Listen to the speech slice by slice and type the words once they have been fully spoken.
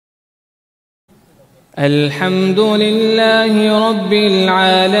الحمد لله رب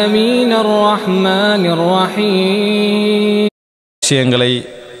العالمين الرحمن الرحيم. விஷயங்களை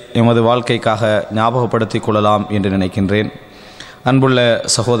எமது வாழ்க்கைக்காக ஞாபகப்படுத்திக் கொள்ளலாம் என்று நினைக்கின்றேன். அன்புள்ள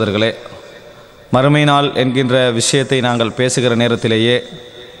சகோதரர்களே, மறுமை நாள் என்கின்ற விஷயத்தை நாங்கள் பேசுகிற நேரத்திலேயே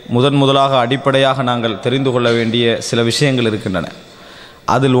முதலாக அடிப்படையாக நாங்கள் தெரிந்து கொள்ள வேண்டிய சில விஷயங்கள் இருக்கின்றன.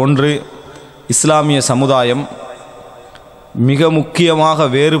 அதில் ஒன்று, இஸ்லாமிய சமுதாயம் மிக முக்கியமாக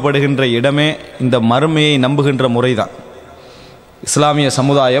வேறுபடுகின்ற இடமே இந்த மறுமையை நம்புகின்ற முறைதான். இஸ்லாமிய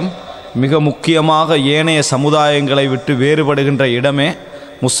சமுதாயம் மிக முக்கியமாக ஏனைய சமுதாயங்களை விட்டு வேறுபடுகின்ற இடமே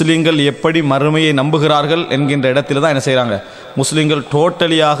முஸ்லீம்கள் எப்படி மறுமையை நம்புகிறார்கள் என்கின்ற இடத்துல தான் என்ன செய்கிறாங்க, முஸ்லீம்கள்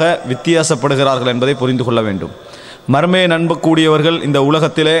டோட்டலியாக வித்தியாசப்படுகிறார்கள் என்பதை புரிந்து கொள்ள வேண்டும். மறுமையை நம்பக்கூடியவர்கள் இந்த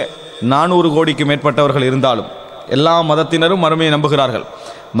உலகத்திலே 400 கோடிக்கு மேற்பட்டவர்கள் இருந்தாலும் எல்லா மதத்தினரும் மறுமையை நம்புகிறார்கள்.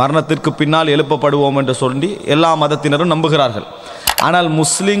 மரணத்திற்கு பின்னால் எழுப்பப்படுவோம் என்று சொல்லி எல்லா மதத்தினரும் நம்புகிறார்கள். ஆனால்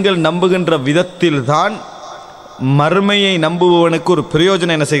முஸ்லீம்கள் நம்புகின்ற விதத்தில் தான் மறுமையை நம்புபவனுக்கு ஒரு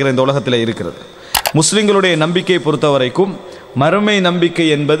பிரயோஜனம் என்ன செய்கிற இந்த உலகத்தில் இருக்கிறது. முஸ்லீம்களுடைய நம்பிக்கையை பொறுத்த வரைக்கும் மறுமை நம்பிக்கை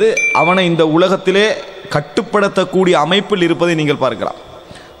என்பது அவனை இந்த உலகத்திலே கட்டுப்படுத்தக்கூடிய அமைப்பில் இருப்பதை நீங்கள் பார்க்கலாம்.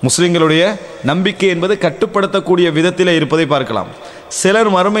 முஸ்லீம்களுடைய நம்பிக்கை என்பது கட்டுப்படுத்தக்கூடிய விதத்திலே இருப்பதை பார்க்கலாம். சிலர்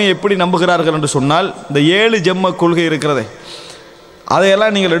மறுமையை எப்படி நம்புகிறார்கள் என்று சொன்னால், இந்த 7 ஜென்ம கொள்கை இருக்கிறதே,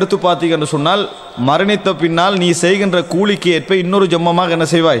 அதையெல்லாம் நீங்கள் எடுத்து பார்த்தீங்க என்று சொன்னால், மரணித்த பின்னால் நீ செய்கின்ற கூலிக்கு ஏற்ப இன்னொரு ஜென்மமாக என்ன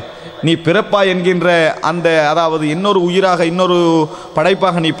செய்வாய், நீ பிறப்பாய் என்கின்ற அந்த, அதாவது இன்னொரு உயிராக இன்னொரு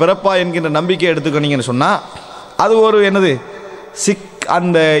படைப்பாக நீ பிறப்பாய் என்கின்ற நம்பிக்கை எடுத்துக்கினீங்கன்னு சொன்னால், அது ஒரு என்னது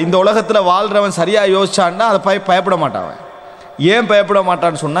இந்த உலகத்தில் வாழ்கிறவன் சரியாக யோசிச்சான்னா அதை பயப்பட மாட்டான். ஏன் பயப்பட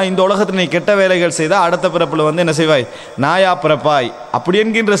மாட்டான்னு சொன்னால், இந்த உலகத்தில் நீ கெட்ட வேலைகள் செய்தால் அடுத்த பிறப்பில் வந்து என்ன செய்வாய், நாயா பிறப்பாய் அப்படி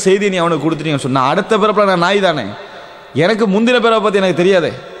என்கின்ற செய்தி நீ அவனுக்கு கொடுத்துட்டீங்கன்னு சொன்னால், அடுத்த பிறப்பில் நான் நாய் தானே, எனக்கு முந்தின பிறப்பை பற்றி எனக்கு தெரியாது,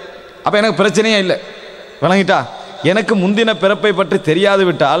 அப்போ எனக்கு பிரச்சனையே இல்லை. விளங்கிட்டா, எனக்கு முந்தின பிறப்பை பற்றி தெரியாது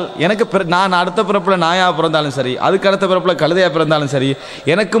விட்டால் எனக்கு நான் அடுத்த பிறப்பில் நாயாக பிறந்தாலும் சரி, அதுக்கு அடுத்த பிறப்பில் கழுதையாக பிறந்தாலும் சரி,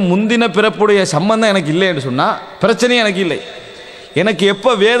 எனக்கு முந்தின பிறப்புடைய சம்பந்தம் எனக்கு இல்லை என்று சொன்னால் பிரச்சனையே எனக்கு இல்லை. எனக்கு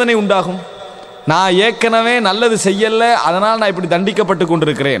எப்போ வேதனை உண்டாகும், நான் ஏற்கனவே நல்லது செய்யலை அதனால் நான் இப்படி தண்டிக்கப்பட்டு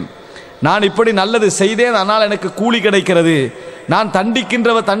கொண்டிருக்கிறேன், நான் இப்படி நல்லது செய்தேன் அதனால் எனக்கு கூலி கிடைக்கிறது, நான்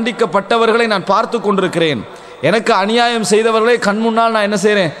தண்டிக்கப்பட்டவர்களை நான் பார்த்து கொண்டிருக்கிறேன், எனக்கு அநியாயம் செய்தவர்களை கண் முன்னால் நான் என்ன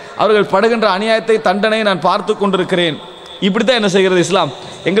செய்கிறேன், அவர்கள் படுகின்ற அநியாயத்தை தண்டனையை நான் பார்த்து கொண்டிருக்கிறேன். இப்படி தான் என்ன செய்கிறது இஸ்லாம்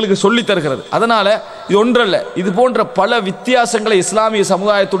எங்களுக்கு சொல்லி தருகிறது. அதனால் இது ஒன்றல்ல, இது போன்ற பல வித்தியாசங்களை இஸ்லாமிய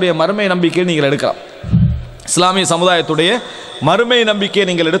சமுதாயத்துடைய மறுமை நம்பிக்கையை நீங்கள் எடுக்கலாம். இஸ்லாமிய சமுதாயத்துடைய மறுமை நம்பிக்கையை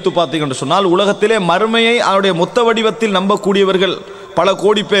நீங்கள் எடுத்து பார்த்தீங்கன்னு சொன்னால், உலகத்திலே மறுமையை அவருடைய மொத்த வடிவத்தில் நம்பக்கூடியவர்கள் பல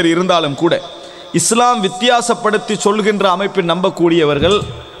கோடி பேர் இருந்தாலும் கூட, இஸ்லாம் வித்தியாசப்படுத்தி சொல்கின்ற அமைப்பில் நம்பக்கூடியவர்கள்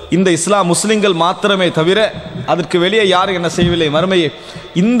இந்த முஸ்லிம்கள் மாத்திரமே தவிர அதற்கு வெளியே யாரும் என்ன செய்யவில்லை, மறுமையை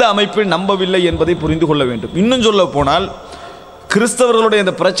இந்த அமைப்பில் நம்பவில்லை என்பதை புரிந்து கொள்ள வேண்டும். இன்னும் சொல்ல போனால், கிறிஸ்தவர்களுடைய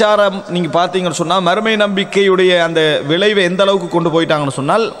அந்த பிரச்சாரம் நீங்கள் பார்த்தீங்கன்னு சொன்னால், மறுமை நம்பிக்கையுடைய அந்த விளைவை எந்த அளவுக்கு கொண்டு போயிட்டாங்கன்னு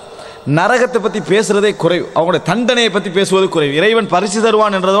சொன்னால், நரகத்தை பற்றி பேசுகிறதே குறைவு, அவங்களுடைய தண்டனையை பற்றி பேசுவது குறைவு. இறைவன் பரிசு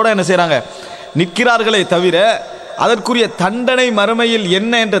தருவான் என்றதோட என்ன செய்கிறாங்க, நிற்கிறார்களே தவிர அதற்குரிய தண்டனை மறுமையில்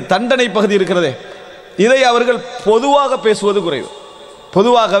என்ன என்ற தண்டனை பகுதி இருக்கிறதே, இதை அவர்கள் பொதுவாக பேசுவது குறைவு.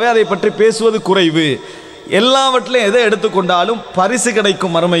 பொதுவாகவே அதை பற்றி பேசுவது குறைவு. எல்லாவற்றிலும் எதை எடுத்துக்கொண்டாலும் பரிசு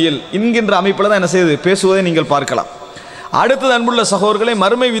கிடைக்கும் மறுமையில் என்கின்ற அமைப்பில் தான் என்ன செய்யுது பேசுவதை நீங்கள் பார்க்கலாம். அடுத்தது அன்புள்ள சகோதரர்களை,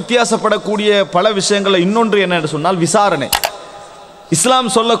 மறுமை வித்தியாசப்படக்கூடிய பல விஷயங்கள் இன்னொன்று என்ன என்று சொன்னால், விசாரணை.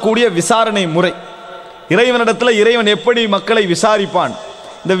 இஸ்லாம் சொல்லக்கூடிய விசாரணை முறை, இறைவனிடத்தில் இறைவன் எப்படி மக்களை விசாரிப்பான்,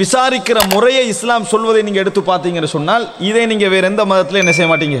 இந்த விசாரிக்கிற முறையை இஸ்லாம் சொல்வதை நீங்கள் எடுத்து பார்த்தீங்கன்னு சொன்னால், இதை நீங்கள் வேறு எந்த மதத்தில் என்ன செய்ய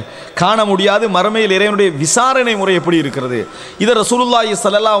மாட்டீங்க, காண முடியாது. மறுமையில் இறைவனுடைய விசாரணை முறை எப்படி இருக்கிறது, இதை ரசூலுல்லாஹி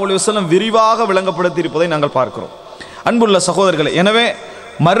ஸல்லல்லாஹு அலைஹி வஸல்லம் விரிவாக விளங்கப்படுத்தி இருப்பதை நாங்கள் பார்க்கிறோம். அன்புள்ள சகோதரர்களே, எனவே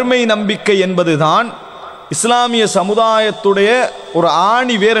மறுமை நம்பிக்கை என்பது தான் இஸ்லாமிய சமுதாயத்துடைய ஒரு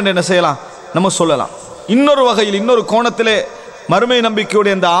ஆணி வேர் என்று என்ன செய்யலாம், நம்ம சொல்லலாம். இன்னொரு வகையில், இன்னொரு கோணத்திலே மறுமை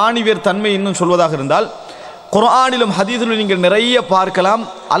நம்பிக்கையுடைய அந்த ஆணிவேர் தன்மை இன்னும் சொல்வதாக இருந்தால், குர்ஆனிலும் ஹதீஸிலும் நீங்கள் நிறைய பார்க்கலாம்,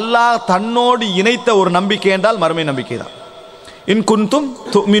 அல்லாஹ் தன்னோடு இணைத்த ஒரு நம்பிக்கை என்றால் மறுமை நம்பிக்கை தான். இன் குன்தும்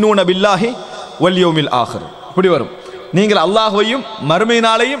துமினூன பில்லாஹி வல் யௌமில் ஆகிர், இப்படி வரும். நீங்கள் அல்லாஹ்வையும் மறுமை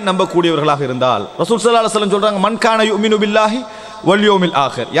நாளையும் நம்பக்கூடியவர்களாக இருந்தால், ரசூல் ஸல்லல்லாஹு அலைஹி வஸல்லம் சொல்றாங்க, மன் கான யுமினு பில்லாஹி வல் யௌமில்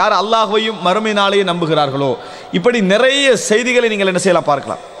ஆகிர், யார் அல்லாஹ்வையும் மறுமை நாளையும் நம்புகிறார்களோ. இப்படி நிறைய செய்திகளை நீங்கள் என்ன செய்யலாம்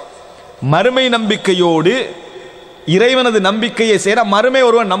பார்க்கலாம். மறுமை நம்பிக்கையோடு இறைவனது நம்பிக்கையை செய்கிற, மறுமை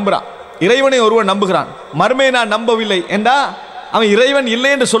ஒருவன் நம்புகிறான், இறைவனை ஒருவன் நம்புகிறான், மறுமையை நான் நம்பவில்லை என்றா அவன் இறைவன் இல்லை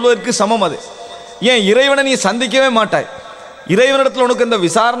என்று சொல்வதற்கு சமம். அது ஏன், இறைவனை நீ சந்திக்கவே மாட்டாய், இறைவனிடத்தில் உனக்கு இந்த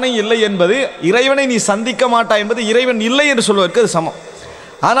விசாரணை இல்லை என்பது, இறைவனை நீ சந்திக்க மாட்டாய் என்பது இறைவன் இல்லை என்று சொல்வதற்கு அது சமம்.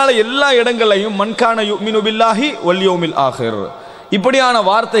 அதனால் எல்லா இடங்களையும் மன்கான யுமினு பில்லாஹி வல் யௌமில் ஆகிர் இப்படியான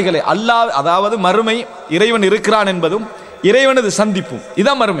வார்த்தைகளை அல்லாஹ், அதாவது மறுமை, இறைவன் இருக்கிறான் என்பதும் இறைவனது சந்திப்பும்,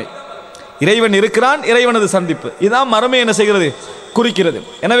 இதான் மறுமை. இறைவன் இருக்கிறான், இறைவனது சந்திப்பு, இதான் மறுமை என்ன செய்கிறது, குறிக்கிறது.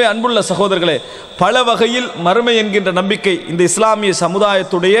 எனவே அன்புள்ள சகோதரர்களே, பல வகையில் மறுமை என்கின்ற நம்பிக்கை இந்த இஸ்லாமிய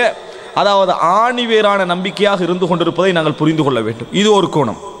சமுதாயத்துடைய அதாவது ஆணிவேரான நம்பிக்கையாக இருந்து கொண்டிருப்பதை நாங்கள் புரிந்து கொள்ள வேண்டும். இது ஒரு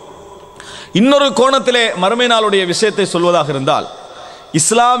கோணம். இன்னொரு கோணத்திலே மறுமை நாளுடைய விஷயத்தை சொல்வதாக இருந்தால்,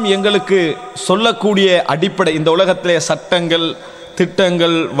 இஸ்லாம் எங்களுக்கு சொல்லக்கூடிய அடிப்படை, இந்த உலகத்திலே சட்டங்கள்,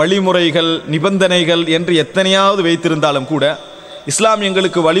 திட்டங்கள், வழிமுறைகள், நிபந்தனைகள் என்று எத்தனையாவது வைத்திருந்தாலும் கூட இஸ்லாம்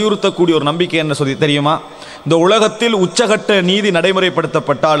எங்களுக்கு வலியுறுத்தக்கூடிய ஒரு நம்பிக்கை என்ன சொல்லி தெரியுமா? இந்த உலகத்தில் உச்சகட்ட நீதி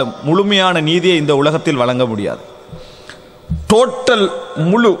நடைமுறைப்படுத்தப்பட்டாலும் முழுமையான நீதியை இந்த உலகத்தில் வழங்க முடியாது. டோட்டல்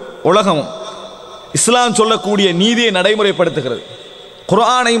முழு உலகமும் இஸ்லாம் சொல்லக்கூடிய நீதியை நடைமுறைப்படுத்துகிறது.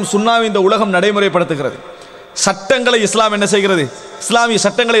 குர்ஆனையும் சுன்னாவையும் இந்த உலகம் நடைமுறைப்படுத்துகிறது. சட்டங்களை இஸ்லாம் என்ன செய்கிறது, இஸ்லாமிய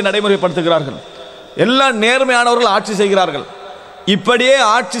சட்டங்களை நடைமுறைப்படுத்துகிறார்கள். எல்லாம் நேர்மையானவர்கள் ஆட்சி செய்கிறார்கள். இப்படியே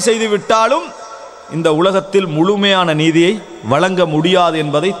ஆட்சி செய்து விட்டாலும் இந்த உலகத்தில் முழுமையான நீதியை வழங்க முடியாது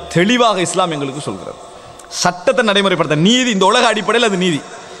என்பதை தெளிவாக இஸ்லாம் எங்களுக்கு சொல்கிறது. சட்டத்தை நடைமுறைப்படுத்த நீதி இந்த உலக அடிப்படையில் அது நீதி,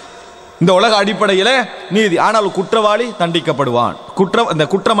 இந்த உலக அடிப்படையில் நீதி. ஆனால் குற்றவாளி தண்டிக்கப்படுவான், இந்த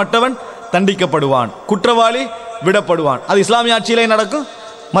குற்றமற்றவன் தண்டிக்கப்படுவான், குற்றவாளி விடப்படுவான். அது இஸ்லாமிய ஆட்சியிலே நடக்கும்,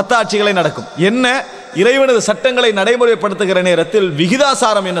 மற்ற ஆட்சிகளை நடக்கும். என்ன, இறைவனது சட்டங்களை நடைமுறைப்படுத்துகிற நேரத்தில்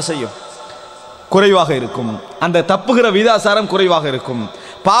விகிதாசாரம் என்ன செய்யும், குறைவாக இருக்கும். அந்த தப்புகிற விகிதாசாரம் குறைவாக இருக்கும்,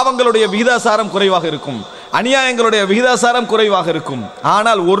 பாவங்களுடைய விகிதாசாரம் குறைவாக இருக்கும், அநியாயங்களுடைய விகிதாசாரம் குறைவாக இருக்கும்.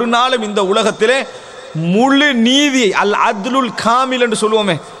 ஆனால் ஒரு நாளும் இந்த உலகத்திலே முழு நீதியை, அல் அத்லுல் காமில் என்று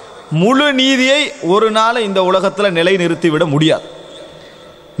சொல்லுவோமே, முழு நீதியை ஒரு நாள் இந்த உலகத்தில் நிலைநிறுத்திவிட முடியாது.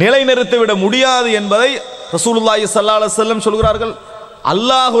 நிலைநிறுத்திவிட முடியாது என்பதை ரசூலுல்லாஹி ஸல்லல்லாஹு அலைஹி வஸல்லம் சொல்கிறார்கள்.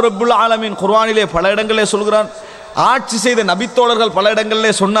 அல்லாஹ் ரப்புல் ஆலமீன் குர்ஆனிலே பல இடங்களிலே சொல்கிறான். ஆட்சி செய்த நபித்தோழர்கள் பல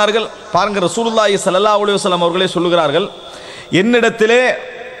இடங்களிலே சொன்னார்கள். பாருங்க, ரசூலுல்லாஹி ஸல்லல்லாஹு அலைஹி வஸல்லம் அவர்களே சொல்லுகிறார்கள், என்னிடத்திலே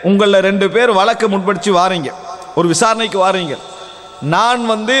உங்களில் 2 பேர் வழக்கு முன்படுத்தி வாரீங்க, ஒரு விசாரணைக்கு வாரீங்க. நான்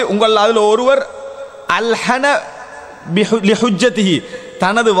உங்கள் அதில் ஒருவர் அல்ஹன லிஹுஜ்ஜதிஹி,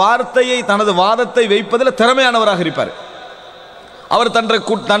 தனது வார்த்தையை, தனது வாதத்தை வைப்பதில் திறமையானவராக இருப்பார். அவர்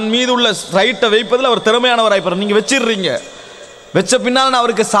தன் மீது உள்ள ரைட்டை வைப்பதில் அவர் திறமையானவராக இருப்பார். நீங்கள் வச்சிடுறீங்க, வச்ச பின்னால் நான்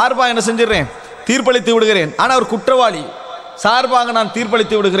அவருக்கு சார்பாக என்ன செஞ்சிடறேன், தீர்ப்பளித்து விடுகிறேன். ஆனால் அவர் குற்றவாளி, சார்பாக நான்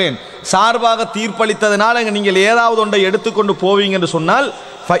தீர்ப்பளித்து விடுகிறேன். சார்பாக தீர்ப்பளித்ததனால நீங்கள் ஏதாவது ஒன்றை எடுத்துக்கொண்டு போவீங்க என்று சொன்னால்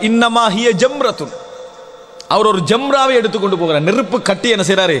இன்னமா ஹிய ஜம்ரத்துன், அவர் ஒரு ஜம்ராவை எடுத்துக்கொண்டு போகிறார், நெருப்பு கட்டி என்ன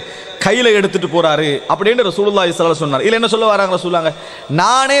செய்யறாரு, கையில எடுத்துட்டு போறாரு அப்படின்னு ரசூலுல்லாஹி ஸல்லல்லாஹு அலைஹி வஸல்லம் சொன்னார். இல்ல என்ன சொல்ல வராங்க, சொல்லாங்க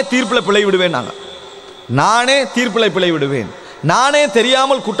நானே தீர்ப்பில் பிழை விடுவேன், நானே தீர்ப்பில் பிழை விடுவேன், நானே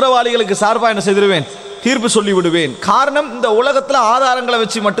தெரியாமல் குற்றவாளிகளுக்கு சார்பாக என்ன செய்திருவேன், தீர்ப்பு சொல்லி விடுவேன். காரணம், இந்த உலகத்தில் ஆதாரங்களை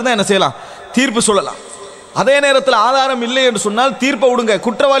வச்சு மட்டும்தான் என்ன செய்யலாம், தீர்ப்பு சொல்லலாம். அதே நேரத்தில் ஆதாரம் இல்லை என்று சொன்னால் தீர்ப்பை விடுங்க,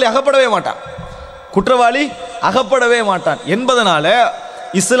 குற்றவாளி அகப்படவே மாட்டான், குற்றவாளி அகப்படவே மாட்டான் என்பதனால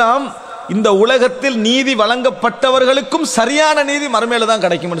இஸ்லாம் இந்த உலகத்தில் நீதி வழங்கப்பட்டவர்களுக்கும் சரியான நீதி மறுமையில தான்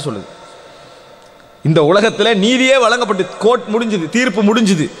கிடைக்கும் என்று சொல்லுது. இந்த உலகத்தில் நீதியே வழங்கப்பட்டு கோர்ட் முடிஞ்சது, தீர்ப்பு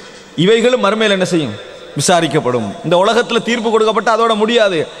முடிஞ்சது, இவைகளும் மறுமையில் என்ன செய்யும், விசாரிக்கப்படும். இந்த உலகத்தில் தீர்ப்பு கொடுக்கப்பட்டு அதோட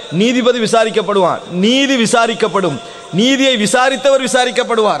முடியாது, நீதிபதி விசாரிக்கப்படுவான், நீதி விசாரிக்கப்படும், நீதியை விசாரித்தவர்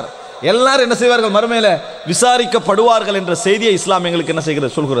விசாரிக்கப்படுவார், எல்லாரும் என்ன செய்வார்கள், மறுமையில விசாரிக்கப்படுவார்கள் என்ற செய்தியை இஸ்லாம் எங்களுக்கு என்ன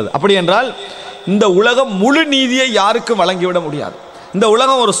செய்கிறது, சொல்கிறது. அப்படி என்றால் இந்த உலகம் முழு நீதியை யாருக்கும் வழங்கிவிட முடியாது. இந்த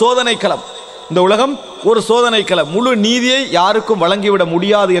உலகம் ஒரு சோதனை களம், இந்த உலகம் ஒரு சோதனை களம், முழு நீதியை யாருக்கும் வழங்கிவிட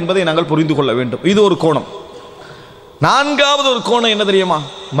முடியாது என்பதை நாங்கள் புரிந்து கொள்ள வேண்டும். இது ஒரு கோணம். 4வது ஒரு கோணம் என்ன தெரியுமா,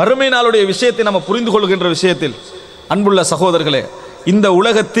 மறுமை நாளுடைய விஷயத்தை நம்ம புரிந்து கொள்கின்ற விஷயத்தில் அன்புள்ள சகோதரர்களே, இந்த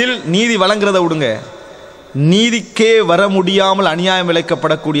உலகத்தில் நீதி வழங்குறத விடுங்க, நீதிக்கே வர முடியாமல் அநியாயம்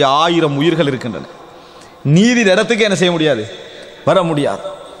இழைக்கப்படக்கூடிய 1000 உயிர்கள் இருக்கின்றன. நீதி இடத்துக்கே என்ன செய்ய முடியாது, வர முடியாது.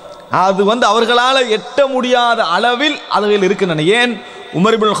 அது அவர்களால் எட்ட முடியாத அளவில் அதுகள் இருக்கின்றன. ஏன்,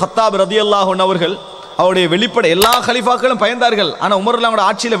 உமர் இப்னு கத்தாப் ரலியல்லாஹு அன்ஹு அவர்கள் அவருடைய வெளிப்படை, எல்லா கலீஃபாக்களும் பயந்தார்கள், ஆனால் உமர் அவருடைய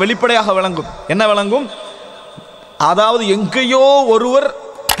ஆட்சியில் வெளிப்படையாக விளங்கும். என்ன விளங்கும், அதாவது எங்கேயோ ஒருவர்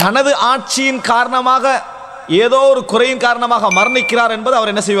தனது ஆட்சியின் காரணமாக ஏதோ ஒரு குறையின் காரணமாக மரணிக்கிறார் என்பது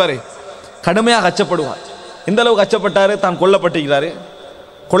அவர் என்ன செய்வார், கடுமையாக அச்சப்படுவார். எந்த அளவுக்கு அச்சப்பட்டார், தான் கொல்லப்பட்டிருக்கிறார்,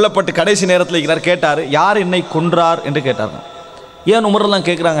 கொல்லப்பட்டு கடைசி நேரத்தில் இருக்கிறார். கேட்டார், யார் என்னை கொன்றார் என்று கேட்டார். ஏன் உமரெல்லாம்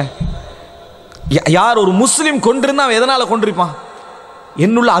கேட்குறாங்க, யார் ஒரு முஸ்லீம் கொன்றிருந்தா அவன் எதனால் கொன்றிருப்பான்,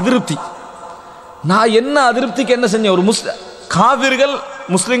 என்னுள்ள அதிருப்தி, நான் என்ன அதிருப்திக்கு என்ன செஞ்சேன். ஒரு காவிர்கள்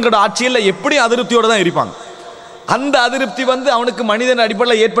முஸ்லீம்களோட ஆட்சியில் எப்படி அதிருப்தியோடு தான் இருப்பாங்க. அந்த அதிருப்தி அவனுக்கு மனிதன்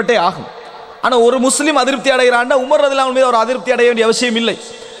அடிப்படையில் ஏற்பட்டே ஆகும். ஆனால் ஒரு முஸ்லீம் அதிருப்தி அடைகிறான்னா உமர் ரலியல்லாஹு மீது ஒரு அதிருப்தி அடைய வேண்டிய அவசியம் இல்லை.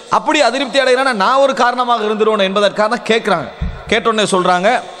 அப்படி அதிருப்தி அடைகிறான்னா நான் ஒரு காரணமாக இருந்துருவேன் என்பதற்காக கேட்குறாங்க. கேட்டோடனே சொல்கிறாங்க,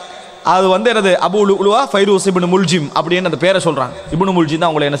 அது என்னது, அபு லுலுவா ஃபைரூஸ் இப்னு முல்ஜிம் அப்படின்னு அந்த பேரை சொல்கிறாங்க. இப்னு முல்ஜிம் தான்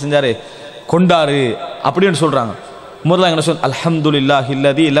அவங்களை என்ன செஞ்சார், கொண்டாரு அப்படின்னு சொல்கிறாங்க. உமர்லாம் என்ன சொல், அல்ஹம்துலில்லாஹி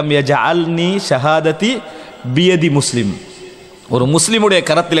அல்லதி லம் யஜஅல்னி ஷஹாததி பியதி முஸ்லிம். ஒரு முஸ்லிமுடைய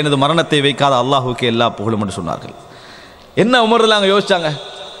கரத்தில் எனது மரணத்தை வைக்காத அல்லாஹுக்கு எல்லா புகழும் என்று சொன்னார்கள். என்ன உமர்ல அங்கே யோசிச்சாங்க?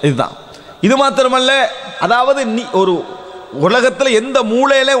 இதுதான். இது மாத்திரமல்ல, அதாவது ஒரு உலகத்தில் எந்த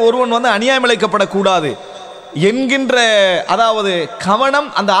மூலையில ஒருவன் வந்து அநியாயம் இழைக்கப்படக்கூடாது என்கின்ற அதாவது கவனம்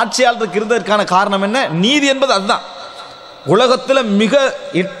அந்த ஆட்சியாளருக்கு இருந்ததற்கான காரணம் என்ன? நீதி என்பது அதுதான். உலகத்தில் மிக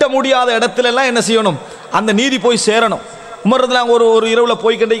எட்ட முடியாத இடத்துல எல்லாம் என்ன செய்யணும்? அந்த நீதி போய் சேரணும். உமர்றதுல ஒரு இரவில்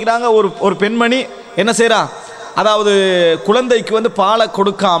போய் கண்டிக்கிறாங்க. ஒரு பெண்மணி என்ன செய்யறா? அதாவது குழந்தைக்கு வந்து பால்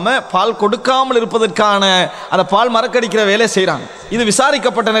கொடுக்காமல் இருப்பதற்கான அந்த பால் மறக்கடிக்கிற வேலையை செய்கிறாங்க. இது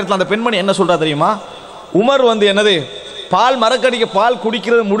விசாரிக்கப்பட்ட நேரத்தில் அந்த பெண்மணி என்ன சொல்றா தெரியுமா? உமர் வந்து என்னது பால்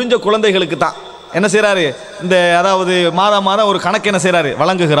குடிக்கிறது முடிஞ்ச குழந்தைகளுக்கு தான் என்ன செய்யறாரு? இந்த அதாவது மாதம் ஒரு கணக்கு என்ன செய்யறாரு?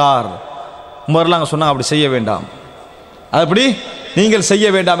 வழங்குகிறார். உமர்லாம் அங்கே சொன்னாங்க அப்படி செய்ய வேண்டாம், அப்படி நீங்கள் செய்ய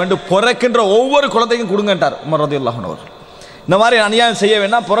வேண்டாம் என்று பிறக்கின்ற ஒவ்வொரு குழந்தைக்கும் கொடுங்கன்றார் உமர் ரலியல்லாஹு அன்ஹு அவர்கள். இந்த மாதிரி அநியாயம் செய்ய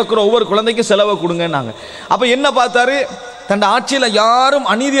வேண்டாம், பிறக்கிற ஒவ்வொரு குழந்தைக்கும் செலவை கொடுங்கன்னாங்க. அப்போ என்ன பார்த்தாரு? தன் ஆட்சியில் யாரும்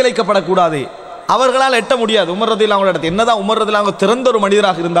அநீதி இழைக்கப்படக்கூடாது, அவர்களால் எட்ட முடியாது. உமர் ரலியல்லாஹு அன்ஹு இடத்து என்னதான் உமர் ரலியல்லாஹு அன்ஹு திறந்த ஒரு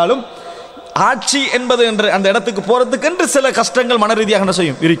மனிதராக இருந்தாலும் ஆட்சி என்பது என்று அந்த இடத்துக்கு போறதுக்கென்று சில கஷ்டங்கள் மன ரீதியாக என்ன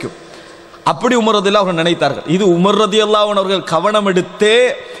செய்யும் இருக்கும். அப்படி உமர் ரலியல்லாஹு அன்ஹு நினைத்தார்கள். இது உமர் ரலியல்லாஹு அன்ஹு அவர்கள் கவனம் எடுத்தே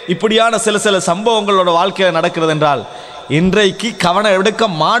இப்படியான சில சம்பவங்களோட வாழ்க்கையில் நடக்கிறது என்றால் இன்றைக்கு கவனம் எடுக்க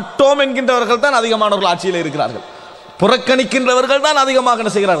மாட்டோம் என்கின்றவர்கள் தான் அதிகமானவர்கள் ஆட்சியில் இருக்கிறார்கள், புறக்கணிக்கின்றவர்கள் தான் அதிகமாக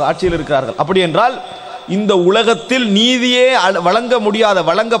என்ன செய்கிறார்கள்? ஆட்சியில் இருக்கிறார்கள். அப்படி என்றால் இந்த உலகத்தில் நீதியே வழங்க முடியாத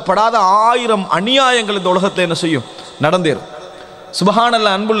வழங்கப்படாத 1000 அநியாயங்கள் இந்த உலகத்தில் என்ன செய்யும்? நடந்தேறும்.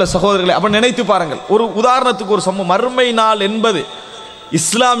 சுபஹானல்லாஹ். அன்புள்ள சகோதரர்களை, அப்ப நினைத்து பாருங்கள். ஒரு உதாரணத்துக்கு ஒரு சம்பவம். மறுமை நாள் என்பது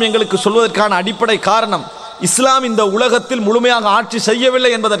இஸ்லாம் எங்களுக்கு சொல்வதற்கான அடிப்படை காரணம் இஸ்லாம் இந்த உலகத்தில் முழுமையாக ஆட்சி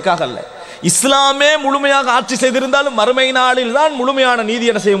செய்யவில்லை என்பதற்காக அல்ல. இஸ்லாமே முழுமையாக ஆட்சி செய்திருந்தாலும் மறுமை நாளில் தான் முழுமையான நீதி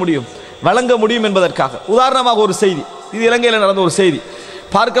என்ன செய்ய முடியும்? வழங்க முடியும் என்பதற்காக. உதாரணமாக ஒரு செய்தி, இது இலங்கையில் நடந்த ஒரு செய்தி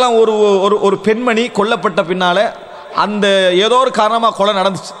பார்க்கலாம். ஒரு பெண்மணி கொல்லப்பட்ட பின்னால அந்த ஏதோ ஒரு காரணமாக கொலை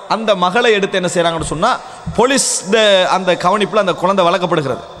நடந்துச்சு. அந்த மகளை எடுத்து என்ன செய்யறாங்கன்னு சொன்னா போலீஸ் அந்த கவனிப்பில் அந்த குழந்தை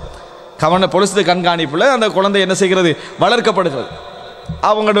வளர்க்கப்படுகிறது. போலீஸ் கண்காணிப்பில் அந்த குழந்தை என்ன செய்கிறது? வளர்க்கப்படுகிறது.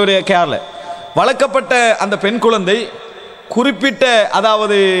 அவங்களுடைய கேர்ல வளர்க்கப்பட்ட அந்த பெண் குழந்தை குறிப்பிட்ட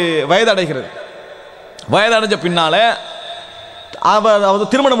அதாவது வயதடைகிறது. வயதடைஞ்ச பின்னால அதாவது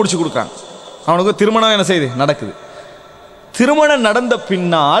திருமணம் முடிச்சு கொடுக்குறாங்க. அவனுக்கு திருமணம் என்ன செய்யுது? நடக்குது. திருமணம் நடந்த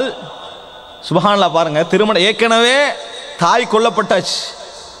பின்னால் சுபஹானல்லாஹ் பாருங்க, திருமணம் ஏற்கனவே தாய் கொல்லப்பட்டாச்சு.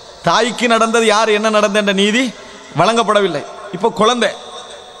 தாய்க்கு நடந்தது யார் என்ன நடந்த நீதி வழங்கப்படவில்லை. இப்போ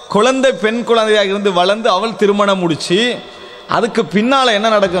குழந்தை பெண் குழந்தையாக இருந்து வளர்ந்து அவள் திருமணம் முடிச்சு அதுக்கு பின்னால் என்ன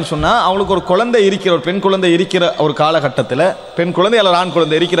நடக்குன்னு சொன்னால் அவளுக்கு ஒரு குழந்தை இருக்கிற ஒரு பெண் குழந்தை இருக்கிற ஒரு காலகட்டத்தில், பெண் குழந்தை அல்லது ஆண்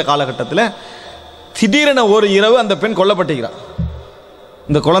குழந்தை இருக்கிற காலகட்டத்தில் திடீரென ஒரு இரவு அந்த பெண் கொல்லப்பட்டுகிறார்.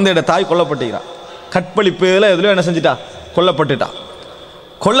 இந்த குழந்தையோட தாய் கொல்லப்பட்டுகிறார். கற்பழிப்புல எதுலையும் என்ன செஞ்சிட்டா?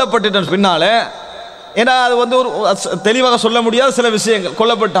 கொல்லப்பட்டுட்ட பின்னால ஏன்னா அது வந்து ஒரு தெளிவாக சொல்ல முடியாத சில விஷயங்கள்.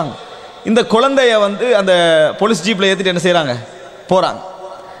 கொல்லப்பட்டாங்க. இந்த குழந்தைய வந்து அந்த போலீஸ் ஜீப்பில் ஏற்றிட்டு என்ன செய்கிறாங்க? போகிறாங்க.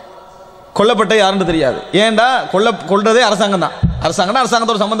 கொல்லப்பட்ட யாருன்னு தெரியாது. ஏன்டா கொல்றதே அரசாங்கம் தான்.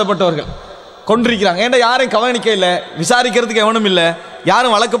 அரசாங்கத்தோடு சம்பந்தப்பட்டவர்கள் கொண்டிருக்கிறாங்க. ஏன்டா யாரையும் கவனிக்க இல்லை, விசாரிக்கிறதுக்கு எவனும் இல்லை,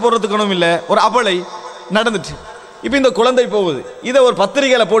 யாரும் வழக்கு போடுறதுக்கு எவனும் இல்லை. ஒரு அபலை நடந்துட்டு இப்போ இந்த குழந்தை போகுது. இதை ஒரு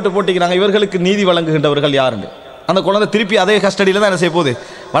பத்திரிகையில் போட்டிக்கிறாங்க, இவர்களுக்கு நீதி வழங்குகின்றவர்கள் யாருன்னு. அந்த குழந்தை திருப்பி அதே கஸ்டடியில் தான் என்ன செய்ய போகுது?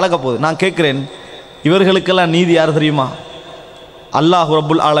 வழங்க போகுது. நான் கேட்குறேன், இவர்களுக்கெல்லாம் நீதி யார் தெரியுமா? அல்லாஹ்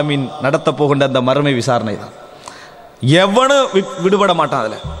ரப்புல் ஆலமீன் நடத்த போகின்ற அந்த மறுமை விசாரணை தான். எவனும் விடுபட மாட்டான்.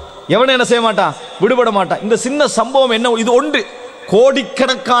 அதில் எவனும் என்ன செய்ய மாட்டான்? விடுபட மாட்டான். இந்த சின்ன சம்பவம் என்ன? இது ஒன்று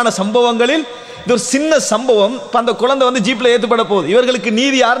கோடிக்கணக்கான சம்பவங்களில் இது ஒரு சின்ன சம்பவம். இப்போ அந்த குழந்தை வந்து ஜீப்பில் ஏற்றுப்பட போகுது. இவர்களுக்கு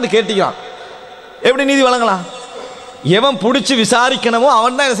நீதி யாருன்னு கேட்டிக்கிறான். எப்படி நீதி வழங்கலாம்? எவன் பிடிச்சி விசாரிக்கணுமோ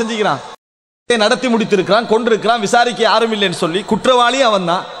அவன் தான் என்ன செஞ்சுக்கிறான்? நடத்தி முடித்திருக்கிறான், கொண்டிருக்கிறான். விசாரிக்க யாரும் இல்லைன்னு சொல்லி குற்றவாளியும் அவன்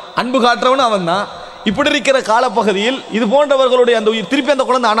தான், அன்பு காட்டுறவனும் அவன் தான். இப்படி இருக்கிற காலப்பகுதியில் இது போன்றவர்களுடைய அந்த உயிர் திருப்பி அந்த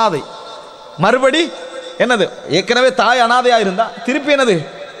குழந்தை அனாதை. மறுபடி என்னது? ஏற்கனவே தாய் அனாதையாக இருந்தா திருப்பி என்னது?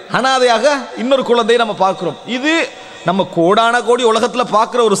 அனாதையாக இன்னொரு குழந்தையை நம்ம பார்க்கிறோம். இது நம்ம கோடான கோடி உலகத்தில்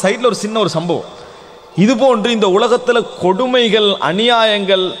பார்க்குற ஒரு சைடில் ஒரு சின்ன ஒரு சம்பவம். இது போன்று இந்த உலகத்தில் கொடுமைகள்,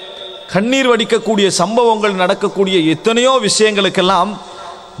 அநியாயங்கள், கண்ணீர் வடிக்கக்கூடிய சம்பவங்கள் நடக்கக்கூடிய எத்தனையோ விஷயங்களுக்கெல்லாம்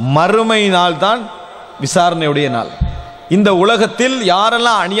மறுமை நாள் தான் விசாரணையுடைய நாள். இந்த உலகத்தில்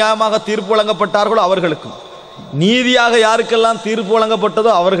யாரெல்லாம் அநியாயமாக தீர்ப்பு வழங்கப்பட்டார்களோ அவர்களுக்கும், நீதியாக யாருக்கெல்லாம் தீர்ப்பு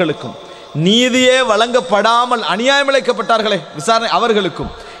வழங்கப்பட்டதோ அவர்களுக்கும், நீதியே வழங்கப்படாமல் அநியாயம் இழைக்கப்பட்டார்களே விசாரணை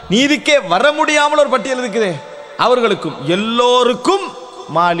அவர்களுக்கும், நீதிக்கே வர முடியாமல் ஒரு பட்டியல் இருக்குதே அவர்களுக்கும், எல்லோருக்கும்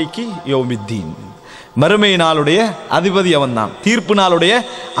மாலிகி யௌமித்தீன், மறுமை நாளுடைய அதிபதி அவன்தான், தீர்ப்பு நாளுடைய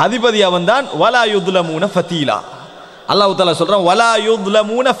அதிபதி அவன்தான். வலா யுத்லமூன ஃபதீலா. அல்லாஹ் தஆலா சொல்றான், வலா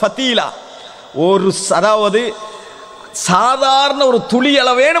யுத்லமூன ஃபதீலா. ஒரு அதாவது சாதாரண ஒரு துளி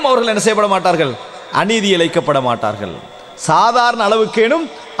அளவேனும் அவர்கள் என்ன செய்யப்பட மாட்டார்கள்? அநீதி இழைக்கப்பட மாட்டார்கள். சாதாரண அளவுக்கேனும்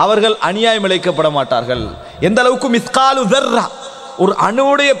அவர்கள் அநியாயம் இழைக்கப்பட மாட்டார்கள். எந்த அளவுக்கு மிஸ்காலு தர்ரா, ஒரு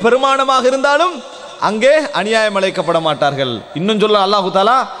அணுவுடைய பெருமானமாக இருந்தாலும் அங்கே அநியாயம் இழைக்கப்பட மாட்டார்கள். இன்னும் சொல்ல அல்லாஹு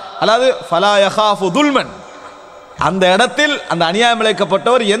தஆலா, அதாவது ஃபலா யகாஃபு துல்மன், அந்த இடத்தில் அந்த அநியாயம்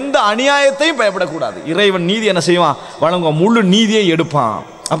இழைக்கப்பட்டவர் எந்த அநியாயத்தையும் பயப்படக்கூடாது. இறைவன் நீதி என்ன செய்வான்? வழங்குவான், முழு நீதியை எடுப்பான்.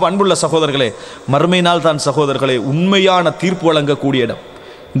 அப்போ அன்புள்ள சகோதரர்களே, மறுமை நாள் தான் சகோதரர்களே உண்மையான தீர்ப்பு வழங்கக்கூடிய இடம்.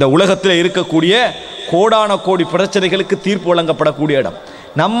 இந்த உலகத்தில் இருக்கக்கூடிய கோடான கோடி பிரச்சனைகளுக்கு தீர்ப்பு வழங்கப்படக்கூடிய இடம்.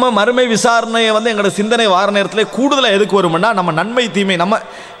 நம்ம மறுமை விசாரணையை எங்களோட சிந்தனை வார நேரத்தில் கூடுதலாக எதுக்கு வரும்னா, நம்ம நன்மை தீமை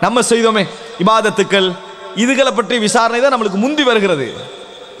நம்ம செய்தோமே இபாதத்துக்கள், இதுகளை பற்றி விசாரணை தான் நம்மளுக்கு முந்தி வருகிறது.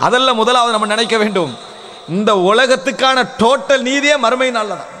 அதெல்லாம் முதலாவது நம்ம நினைக்க வேண்டும். இந்த உலகத்துக்கான டோட்டல் நீதியே மறுமை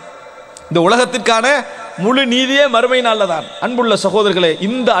நாளில் தான். இந்த உலகத்திற்கான முழு நீதியே மறுமை நாளில் தான். அன்புள்ள சகோதரர்களே,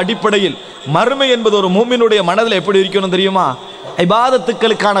 இந்த அடிப்படையில் மறுமை என்பது ஒரு மூமினுடைய மனதில் எப்படி இருக்கணும் தெரியுமா?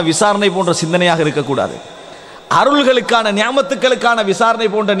 இபாதத்துக்களுக்கான விசாரணை போன்ற சிந்தனையாக இருக்கக்கூடாது. அருள்களுக்கான நியாமத்துக்களுக்கான விசாரணை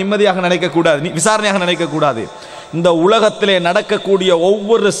போன்ற நிம்மதியாக நினைக்கக்கூடாது, விசாரணையாக நினைக்கக்கூடாது. இந்த உலகத்திலே நடக்கக்கூடிய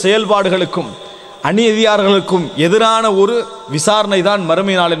ஒவ்வொரு செயல்பாடுகளுக்கும் அநீதியார்களுக்கும் எதிரான ஒரு விசாரணை தான்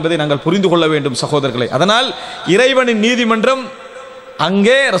மறுமை நாள் என்பதை நாங்கள் புரிந்து கொள்ள வேண்டும் சகோதரர்களே. அதனால் இறைவனின் நீதிமன்றம்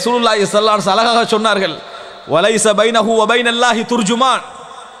அங்கே ரசூலுல்லாஹி ஸல்லல்லாஹு அலைஹி வஸல்லம் அழகாக சொன்னார்கள், வலைஸ பைனஹு வ பைனல்லாஹி துர்ஜுமான்,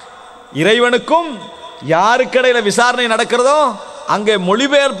 இறைவனுக்கும் யாருக்கிடையில விசாரணை நடக்கிறதோ அங்கே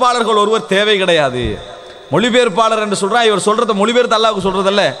மொழிபெயர்ப்பாளர்கள் ஒருவர் தேவை கிடையாது. மொழிபெயர்ப்பாளர் என்று சொல்றா, இவர் சொல்றத மொழிபெயர்த்து அல்லாஹ்வுக்கு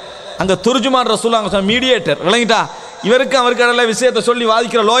சொல்றதல்ல, அங்க துர்ஜுமான் ரசூலுல்லாஹி மீடியேட்டர், விளங்கிட்டா? இவருக்கு அவருக்கு இடையில விஷயத்தை சொல்லி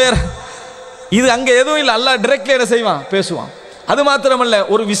வாதிக்கிற லோயர், இது அங்கே எதுவும் இல்லை. அல்லாஹ் டைரக்ட்லி என்ன செய்வான்? பேசுவான். அது மாத்திரமல்ல,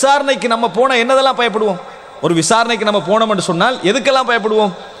 ஒரு விசாரணைக்கு நம்ம போன என்னதெல்லாம் பயப்படுவோம்? ஒரு விசாரணைக்கு நம்ம போனோம் என்று சொன்னால் எதுக்கெல்லாம்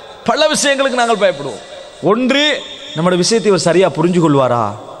பயப்படுவோம்? பல விஷயங்களுக்கு நாங்கள் பயப்படுவோம். ஒன்று, நம்மளோட விஷயத்தை இவர் சரியா புரிஞ்சு கொள்வாரா?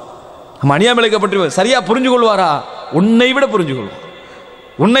 நம்ம அநியாயம் இழைக்கப்பட்டு சரியா புரிஞ்சு கொள்வாரா? உன்னை விட புரிஞ்சு கொள்வார்.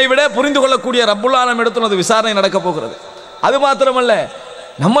 உன்னை விட புரிந்து கொள்ளக்கூடிய ரப்புல் ஆலமீன் இடத்துல அது விசாரணை நடக்க போகிறது. அது மாத்திரமல்ல,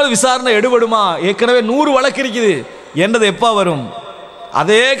 நம்ம விசாரணை எடுபடுமா? ஏற்கனவே 100 வழக்கு இருக்குது என்றது எப்போ வரும்?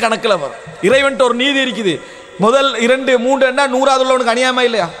 அதே கணக்கில் வரும். இறைவன்ட்டு ஒரு நீதி இருக்குது. முதல் 2 3 என்ன 100வது உள்ளவனுக்கு அநியாயமா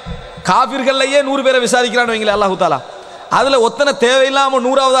இல்லையா? காபிர்கள்லையே 100 பேரை விசாரிக்கிறான்னு வைங்களேன் அல்லாஹு தாலா, அதில் ஒத்தனை தேவையில்லாமல்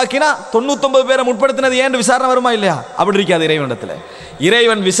 100வது ஆக்கினா 99 பேரை முற்படுத்தினது ஏன் விசாரணை வருமா இல்லையா? அப்படி இருக்காது இறைவனிடத்தில்.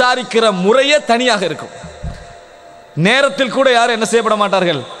 இறைவன் விசாரிக்கிற முறையே தனியாக இருக்கும். நேரத்தில் கூட யாரும் என்ன செய்யப்பட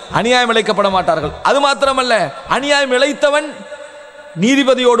மாட்டார்கள்? அநியாயம் இழைக்கப்பட மாட்டார்கள். அது மாத்திரமல்ல, அநியாயம் இழைத்தவன்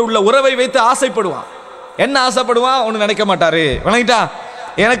நீதிபதியோடு உள்ள உறவை வைத்து ஆசைப்படுவான். என்ன ஆசைப்படுவான்? ஒன்று நினைக்க மாட்டாரு, வணங்கிட்டா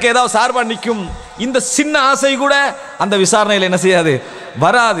எனக்கு ஏதாவது சார்பா நிற்கும், இந்த சின்ன ஆசை கூட அந்த விசாரணையில் என்ன செய்யாது?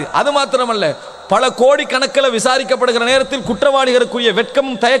 வராது. அது மாத்திரமல்ல, பல கோடி கணக்கில் விசாரிக்கப்படுகிற நேரத்தில் குற்றவாளிகளுக்குரிய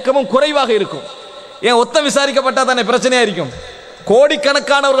வெட்கமும் தயக்கமும் குறைவாக இருக்கும். ஏன் ஒத்த விசாரிக்கப்பட்டால் தானே பிரச்சனையா இருக்கும்.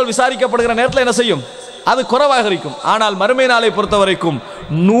 கோடிக்கணக்கானவர்கள் விசாரிக்கப்படுகிற நேரத்தில் என்ன செய்யும்? அது குறைவாக இருக்கும். ஆனால் மறுமை நாளை பொறுத்த வரைக்கும்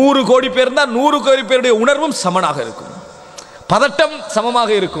 100 கோடி பேர் இருந்தால் 100 கோடி பேருடைய உணர்வும் சமனாக இருக்கும், பதட்டம்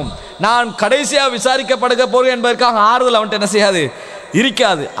சமமாக இருக்கும். நான் கடைசியாக விசாரிக்கப்படுக போறேன் என்பதற்காக ஆறுதல் அவன்கிட்ட என்ன செய்யாது?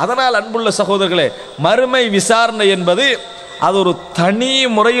 இருக்காது. அதனால் அன்புள்ள சகோதரர்களே, மறுமை விசாரணை என்பது அது ஒரு தனி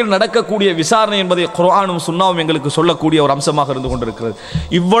முறையில் நடக்கக்கூடிய விசாரணை என்பதை குர்ஆனும் சுன்னாவும் எங்களுக்கு சொல்லக்கூடிய ஒரு அம்சமாக இருந்து கொண்டிருக்கிறது.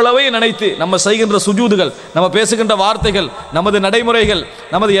 இவ்வளவை நினைத்து நம்ம செய்கின்ற சுஜூதுகள், நம்ம பேசுகின்ற வார்த்தைகள், நமது நடைமுறைகள்,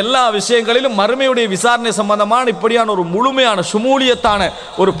 நமது எல்லா விஷயங்களிலும் மறுமையுடைய விசாரணை சம்பந்தமான இப்படியான ஒரு முழுமையான சுமூலியத்தான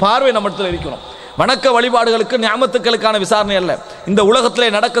ஒரு பார்வை நம்மிடத்தில் இருக்கணும். வணக்க வழிபாடுகளுக்கு நியாமத்துக்களுக்கான விசாரணை அல்ல. இந்த உலகத்திலே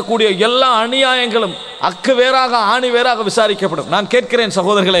நடக்கக்கூடிய எல்லா அநியாயங்களும் அக்கு வேறாக ஆணி வேறாக விசாரிக்கப்படும். நான் கேட்கிறேன்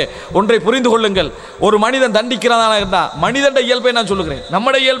சகோதரர்களே, ஒன்றை புரிந்து கொள்ளுங்கள். ஒரு மனிதன் தண்டிக்கிறதான இருந்தா மனிதன் இயல்பை நான் சொல்லுகிறேன்.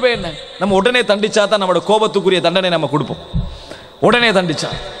 நம்முடைய இயல்பு என்ன? நம்ம உடனே தண்டிச்சா தான் நம்மளோட கோபத்துக்குரிய தண்டனை நம்ம கொடுப்போம். உடனே தண்டிச்சா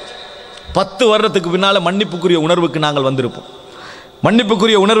 10 வருடத்துக்கு பின்னால மன்னிப்புக்குரிய உணர்வுக்கு நாங்கள் வந்திருப்போம்.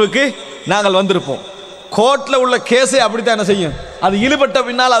 மன்னிப்புக்குரிய உணர்வுக்கு நாங்கள் வந்திருப்போம். கோர்ட்டில் உள்ள கேஸை அப்படித்தான் என்ன செய்யும்? அது இழுபட்ட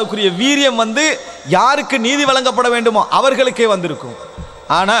பின்னால் அதுக்குரிய வீரியம் வந்து யாருக்கு நீதி வழங்கப்பட வேண்டுமோ அவர்களுக்கே வந்திருக்கும்.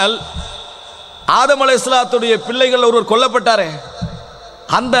 ஆனால் ஆதம் அலைஹிஸ்ஸலாத்துடைய பிள்ளைகள் ஒருவர் கொல்லப்பட்டாரே,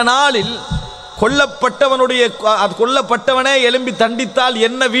 அந்த நாளில் கொல்லப்பட்டவனே எழும்பி தண்டித்தால்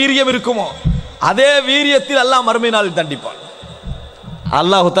என்ன வீரியம் இருக்குமோ அதே வீரியத்தில் அல்லாஹ் மறுமை நாளில் தண்டிப்பான்.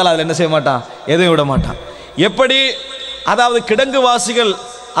 அல்லாஹ் தஆலா அதில் என்ன செய்ய மாட்டான்? எதையும் விட மாட்டான். எப்படி? அதாவது கிடங்குவாசிகள்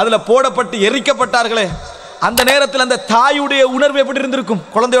அதில் போடப்பட்டு எரிக்கப்பட்டார்களே, அந்த நேரத்தில் அந்த தாயுடைய உணர்வு எப்படி இருந்திருக்கும்?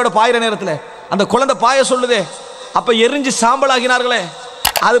 குழந்தையோட பாயிற நேரத்தில் அந்த குழந்தை பாய சொல்லுதே, அப்போ எரிஞ்சு சாம்பலாகினார்களே,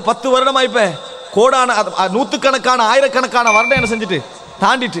 அது 10 வருடமா இப்ப கோடான 100கணக்கான 1000கணக்கான வருடம் என்ன செஞ்சுட்டு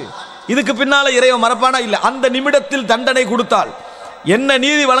தாண்டிட்டு, இதுக்கு பின்னால இறைவன் மறப்பானா? இல்லை. அந்த நிமிடத்தில் தண்டனை கொடுத்தால் என்ன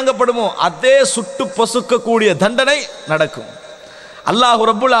நீதி வழங்கப்படுமோ அதே சுட்டு பொசுக்கக்கூடிய தண்டனை நடக்கும். அல்லாஹ்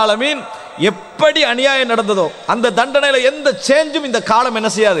ரப்புல் ஆலமீன் எப்படி அநியாயம் நடந்ததோ அந்த தண்டனையில எந்த சேஞ்சும் இந்த காலம் என்ன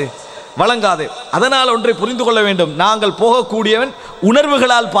செய்யாது? வழங்காது. அதனால் ஒன்றை புரிந்து கொள்ள வேண்டும். நாங்கள் போகக்கூடியவன்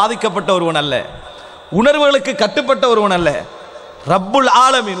உணர்வுகளால் பாதிக்கப்பட்ட ஒருவன் அல்ல. உணர்வுகளுக்கு கட்டுப்பட்ட ஒருவன் அல்ல. ரப்புல்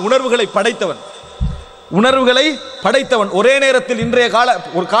ஆலமீன், உணர்வுகளை படைத்தவன். ஒரே நேரத்தில் இன்றைய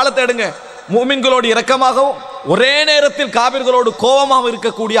ஒரு காலத்தை எடுங்க, முஃமின்களோடு இரக்கமாகவும் ஒரே நேரத்தில் காபிர்களோடு கோபமாகவும்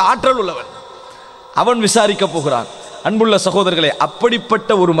இருக்கக்கூடிய ஆற்றல் உள்ளவன். அவன் விசாரிக்க போகிறான். அன்புள்ள சகோதரர்களே,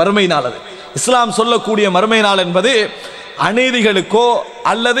 அப்படிப்பட்ட ஒரு மறுமை நாள் அது. இஸ்லாம் சொல்லக்கூடிய மறுமை நாள் என்பது அநீதிகளுக்கோ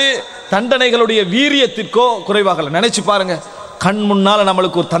அல்லது தண்டனைகளுடைய வீரியத்திற்கோ குறைவாக. நினைச்சு பாருங்க, கண் முன்னால்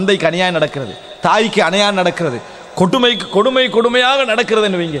நம்மளுக்கு ஒரு தந்தைக்கு அநியாயம் நடக்கிறது, தாய்க்கு அநியாயம் நடக்கிறது, கொடுமையாக நடக்கிறது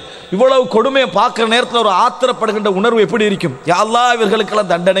வைங்க. இவ்வளவு கொடுமையை பார்க்குற நேரத்தில் ஒரு ஆத்திரப்படுகின்ற உணர்வு எப்படி இருக்கும்? யா அல்லாஹ்,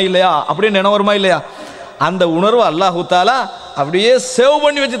 இவர்களுக்கெல்லாம் தண்டனை இல்லையா அப்படின்னு நினைவருமா இல்லையா? அந்த உணர்வு அல்லாஹு தாலா அப்படியே சேவ்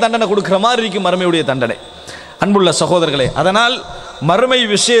பண்ணி வச்சு தண்டனை கொடுக்குற மாதிரி இருக்கும் மறுமையுடைய தண்டனை. அன்புள்ள சகோதரர்களே, அதனால் மறுமை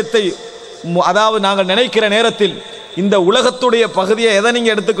விஷயத்தை, அதாவது நாங்கள் நினைக்கிற நேரத்தில் இந்த உலகத்துடைய பகுதியை எதை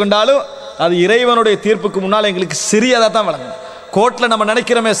நீங்கள் எடுத்துக்கொண்டாலும் அது இறைவனுடைய தீர்ப்புக்கு முன்னால் எங்களுக்கு சிறியதாக தான் வழங்கும். கோர்ட்டில் நம்ம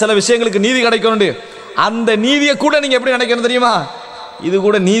நினைக்கிறோமே சில விஷயங்களுக்கு நீதி கிடைக்கணும், அந்த நீதியை கூட நீங்கள் எப்படி நினைக்கணும் தெரியுமா? இது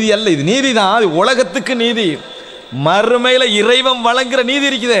கூட நீதி அல்ல, இது நீதி தான், அது உலகத்துக்கு நீதி. மறுமையில் இறைவன் வழங்குகிற நீதி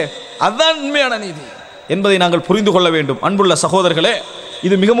இருக்குதே, அதுதான் உண்மையான நீதி என்பதை நாங்கள் புரிந்து கொள்ள வேண்டும். அன்புள்ள சகோதரர்களே,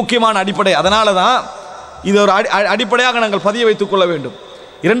 இது மிக முக்கியமான அடிப்படை. அதனால தான் இது ஒரு அடிப்படையாக நாங்கள் பதிய வைத்துக் கொள்ள வேண்டும்.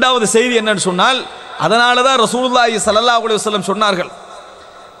 இரண்டாவது செய்தி என்னன்னு சொன்னால், அதனால தான் ரசூலுல்லாஹி ஸல்லல்லாஹு அலைஹி வஸல்லம் சொன்னார்கள்,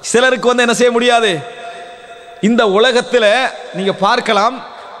 சிலருக்கு என்ன செய்ய முடியாது, இந்த உலகத்தில் நீங்கள் பார்க்கலாம்,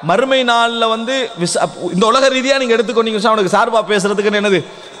 மறுமை நாளில் இந்த உலக ரீதியாக நீங்கள் எடுத்துக்கொண்டீங்க, அவனுக்கு சார்பாக பேசுறதுக்கு என்னது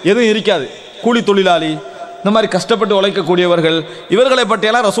எதுவும் இருக்காது. கூலி தொழிலாளி, இந்த மாதிரி கஷ்டப்பட்டு உழைக்கக்கூடியவர்கள், இவர்களை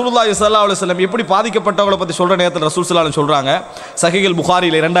பற்றியெல்லாம் ரசூலுல்லாஹி ஸல்லல்லாஹு அலைஹி வஸல்லம் எப்படி பாதிக்கப்பட்டவங்களை பற்றி சொல்கிற நேரத்தில் ரசூல் ஸல்லல்லாஹு அலைஹி வஸல்லம் சொல்கிறாங்க. சஹீஹுல்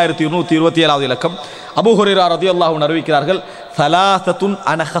புகாரியில் 2227 இலக்கம் அபூ ஹுரைரா ரலியல்லாஹு அன்ஹு அறிவிக்கிறார்கள், ஸலாஸத்துன்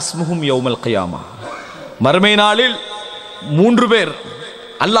அன ஹஸ்முஹும் யௌமல் கியாமா. மறுமை நாளில் 3 பேர்,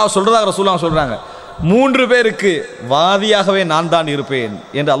 அல்லாஹ் சொல்றதாக ரசூலுல்லாஹ் சொல்றாங்க, 3 பேருக்கு வாதியாகவே நான் தான் இருப்பேன்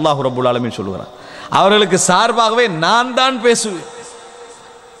என்று அல்லாஹ் ரப்புல் ஆலமீன் சொல்கிறார். அவர்களுக்கு சார்பாகவே நான் தான் பேசுவேன்.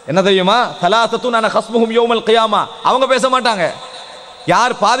 என்ன தெரியுமா? ஸலாஸத்துன் அன ஹஸ்முஹும் யௌமல் கியாமா. அவங்க பேச மாட்டாங்க,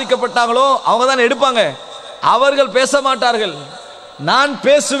 யார் பாதிக்கப்பட்டாங்களோ அவங்க தான் எடுப்பாங்க, அவர்கள் பேச மாட்டார்கள், நான்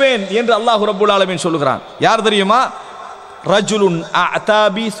பேசுவேன் என்று அல்லாஹ் ரப்புல் ஆலமீன் சொல்கிறான். யார் தெரியுமா? ரஜுலுன்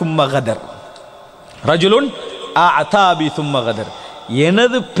அஅதாபி சும்ம கதர். ரஜுலுன் அஅதாபி சும்ம கதர்.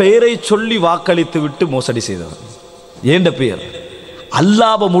 எனது பெயரை சொல்லி வாக்களித்து விட்டு மோசடி செய்தவன். ஏண்ட பெயர்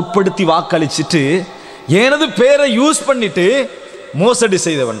அல்லாஹ்வை முற்படுத்தி வாக்களிச்சுட்டு எனது பெயரை யூஸ் பண்ணிட்டு மோசடி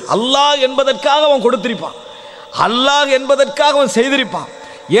செய்தவன். அல்லாஹ் என்பதற்காக அவன் கொடுத்திருப்பான், அல்லாஹ் என்பதற்காக அவன் செய்திருப்பான்.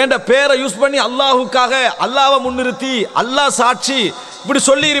 ஏண்ட பேரை யூஸ் பண்ணி அல்லாஹுக்காக, அல்லாஹ்வை முன்னிறுத்தி, அல்லாஹ் சாட்சி இப்படி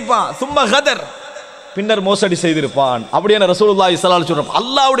சொல்லி இருப்பான். சும்மா கதர், பின்னர் மோசடி செய்திருப்பான். அப்படியான ரசூலுல்லாஹி ஸல்லல்லாஹு அலைஹி வஸல்லம்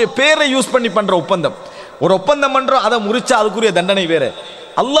அல்லாஹ்வுடைய பேரை யூஸ் பண்ணி பண்ற ஒப்பந்தம், ஒரு ஒப்பந்தம் பண்றோம், அதை முறிச்சா அதுக்குரிய தண்டனை வேற.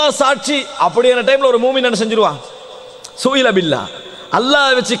 அல்லாஹ் சாட்சி அப்படியான டைம்ல ஒரு மூமின் என்ன செஞ்சிருவான்? சுயில பில்லா,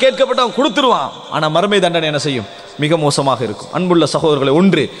 அல்லாஹ் வச்சு கேட்கப்பட்டவன் கொடுத்துருவான். ஆனா மறுமை தண்டனை என்ன செய்யும்? மிக மோசமாக இருக்கும். அன்புள்ள சகோதரர்களை,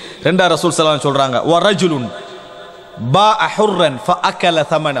 ஒன்று ரெண்டா ரசூல் ஸல்லல்லாஹு அலைஹி வஸல்லம் சொல்றாங்க, வரஜுலுன் பாஅ ஹுர்ரன் ஃபஅகல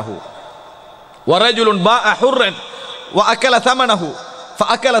தமனஹு. வரஜுலுன் பாஅ ஹுர்ரன் வஅகல தமனஹு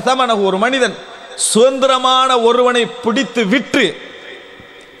ஃபஅகல தமனஹு. ஒரு மனிதன் சுதந்திரமான ஒருவனை பிடித்து விற்று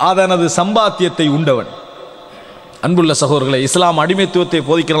அதனது சம்பாத்தியத்தை உண்டவன். அன்புள்ள சகோதரர்களை, இஸ்லாம் அடிமைத்துவத்தை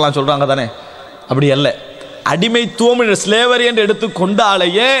போதிக்கிறலாம் சொல்றாங்க தானே? அப்படி அல்ல. அடிமைத்துவம் ஸ்லேவரி என்று எடுத்து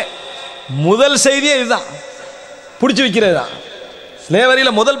கொண்டாலேயே முதல் செய்தியே இதுதான், பிடிச்சி விற்கிறது தான்.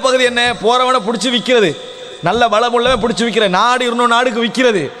 ஸ்லேவரியில் முதல் பகுதி என்ன? போறவனை பிடிச்சி விற்கிறது, நல்ல பலமுள்ளவன் பிடிச்சி விற்கிறது, நாடு இன்னொரு நாடுக்கு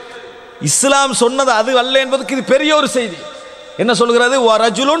விற்கிறது. இஸ்லாம் சொன்னது அது அல்ல என்பதற்கு இது பெரிய ஒரு செய்தி. என்ன சொல்கிறது?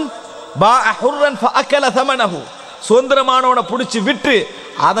 வரஜுலுன் பாஅ ஹுர்ரன் ஃபஅகல தமனஹு. சுதந்திரமானவனை பிடிச்சி விற்று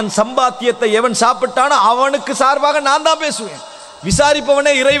அதன் சம்பாத்தியத்தை எவன் சாப்பிட்டானோ அவனுக்கு சார்பாக நான் தான் பேசுவேன்.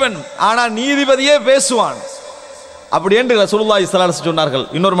 விசாரிப்பவனே இறைவன், ஆனா நீதிபதியே பேசுவான். அப்படி என்று ரசூலுல்லாஹி ஸல்லல்லாஹு அலைஹி வஸல்லம் சொன்னார்கள்.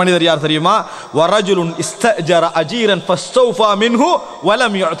 இன்னொரு மனிதர் யார் தெரியுமா? வரஜுலுன் இஸ்தஜர அஜீரன் ஃபஸ்தௌஃபா மின்ஹு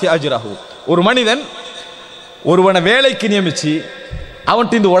வலம் யுஅதி அஜ்ரஹு. ஒரு மனிதன் ஒருவனை வேலைக்கு நியமிச்சு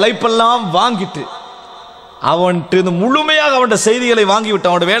அவன்கிட்ட இந்த உழைப்பெல்லாம் வாங்கிட்டு, அவன்கிட்ட முழுமையாக அவன் செய்திகளை வாங்கிவிட்டு,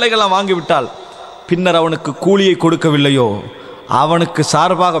 அவனோட வேலைகள்லாம் வாங்கிவிட்டால் பின்னர் அவனுக்கு கூலியை கொடுக்கவில்லையோ அவனுக்கு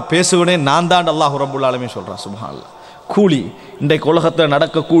சார்பாக பேசுவனே நான் தான் அல்லாஹ் ரப்புல் ஆலமீன் சொல்றான். சுப்ஹானல்லாஹ். கூலி இன்றைக்கு உலகத்தில்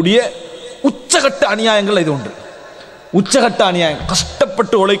நடக்கக்கூடிய உச்சகட்ட அநியாயங்கள் இது ஒன்று. உச்சகட்ட அநியாயம்,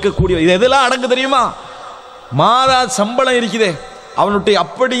 கஷ்டப்பட்டு உழைக்கக்கூடிய இது எதெல்லாம் அடங்கு தெரியுமா? மாதா சம்பளம் இருக்குதே, அவனுடைய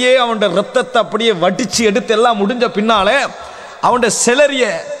அப்படியே அவனுடைய ரத்தத்தை அப்படியே வடிச்சு எடுத்து எல்லாம் முடிஞ்ச பின்னாலே அவனுடைய செலரிய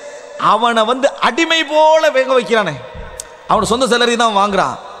அவனை அடிமை போல வேக வைக்கிறானே. அவனோட சொந்த செலரி தான்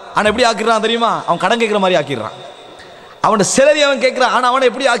வாங்குறான், ஆனால் எப்படி ஆக்கிடுறான் தெரியுமா? அவன் கடன் கேட்குற மாதிரி ஆக்கிடுறான். அவனோட செலரி அவன் கேட்குறான், ஆனால் அவனை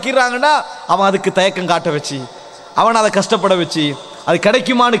எப்படி ஆக்கிடுறாங்கன்னா அவன் அதுக்கு தயக்கம் காட்ட வச்சு, அவன் அதை கஷ்டப்பட வச்சு, அது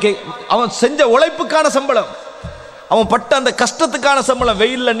கிடைக்குமான்னு அவன் செஞ்ச உழைப்புக்கான சம்பளம். அவன் பட்ட அந்த கஷ்டத்துக்கான சம்பளம்,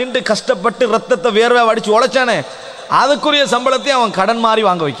 வெயிலில் நின்று கஷ்டப்பட்டு ரத்தத்தை வேர்வை அடித்து உழைச்சானே, அதுக்குரிய சம்பளத்தை அவன் கடன் மாறி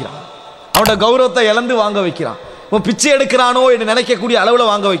வாங்க வைக்கிறான். அவனோட கௌரவத்தை இழந்து வாங்க வைக்கிறான். அவன் பிச்சை எடுக்கிறானோ என்று நினைக்கக்கூடிய அளவில்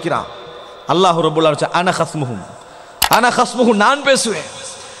வாங்க வைக்கிறான். அல்லாஹ் ரப்பல் ஆலமீன் அன ஹஸ்முஹு, நான் பேசுவேன்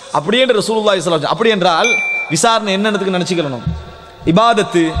அப்படியே ரசூலுல்லாஹி ஸல்லல்லாஹு அலைஹி வஸல்லம். அப்படி என்றால் விசாரணை என்னன்னு நினைச்சுக்கணும்.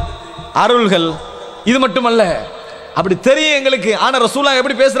 இபாதத்து, அருள்கள், இது மட்டுமல்ல, அப்படி தெரியும் எங்களுக்கு. ஆனா ரசூலுல்லாஹ்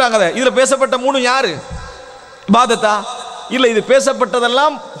எப்படி பேசுறாங்க? இதுல பேசப்பட்ட 3 யாரு? இபாதத்தா இல்ல, இது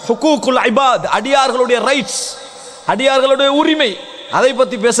பேசப்பட்டதெல்லாம் ஹுகூக்குல் இபாத், அடியார்களுடைய ரைட்ஸ், அடியார்களுடைய உரிமை, அதை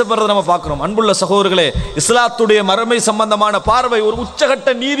பத்தி பேசப்படுறதை நம்ம பார்க்கிறோம். அன்புள்ள சகோதரர்களே, இஸ்லாத்துடைய மறுமை சம்பந்தமான பார்வை, ஒரு உச்சகட்ட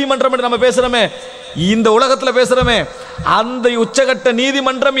நீதிமன்றம் என்று நம்ம பேசுறோமே, இந்த உலகத்தில் பேசுறோமே, அந்த உச்சகட்ட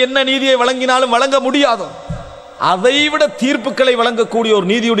நீதிமன்றம் என்ன நீதியை வழங்கினாலும் வழங்க முடியாது. அதைவிட தீர்ப்புகளை வழங்கக்கூடிய ஒரு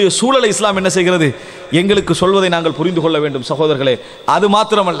நீதியுடைய சூழலை இஸ்லாம் என்ன செய்கிறது? எங்களுக்கு சொல்வதை நாங்கள் புரிந்து கொள்ள வேண்டும் சகோதரர்களே. அது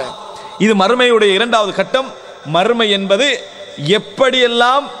மாத்திரமல்ல, இது மறுமையுடைய 2வது கட்டம். மறுமை என்பது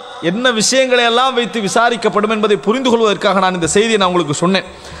எப்படியெல்லாம், என்ன விஷயங்களை எல்லாம் வைத்து விசாரிக்கப்படும் என்பதை புரிந்து கொள்வதற்காக நான் இந்த செய்தியை நான் உங்களுக்கு சொன்னேன்.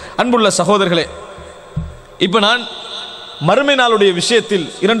 அன்புள்ள சகோதரர்களே, இப்போ நான் மறுமை நாளுடைய விஷயத்தில்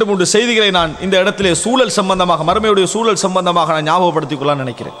 2-3 செய்திகளை நான் இந்த இடத்திலே சூழல் சம்பந்தமாக, மறுமையுடைய சூழல் சம்பந்தமாக நான் ஞாபகப்படுத்திக் கொள்ளலாம்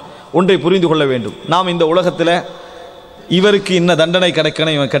நினைக்கிறேன். ஒன்றை புரிந்து கொள்ள வேண்டும். நாம் இந்த உலகத்தில் இவருக்கு இன்ன தண்டனை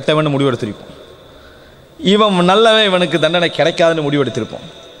கிடைக்கணும், இவன் கெட்டவன் முடிவெடுத்திருப்போம், இவன் நல்லவன் இவனுக்கு தண்டனை கிடைக்காதுன்னு முடிவெடுத்திருப்போம்.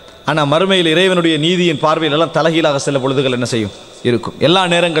 ஆனால் மறுமையில் இறைவனுடைய நீதியின் பார்வையில் எல்லாம் தலைகீழாக சில பொழுதுகள் என்ன செய்யும்? இருக்கும். எல்லா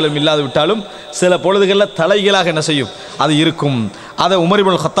நேரங்களும் இல்லாது விட்டாலும் சில பொழுதுகளில் தலைகீழாக என்ன செய்யும்? அது இருக்கும். அதை உமர்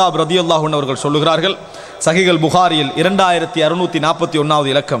இப்னு கத்தாப் ரலியல்லாஹு அன்ஹு அவர்கள் சொல்லுகிறார்கள். சஹீஹுல் புகாரியில் 2641வது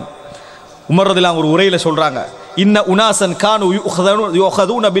இலக்கம். உமர் ரலியல்லாஹு ஒரு உரையில் சொல்றாங்க, இன்ன உனாசன் கானு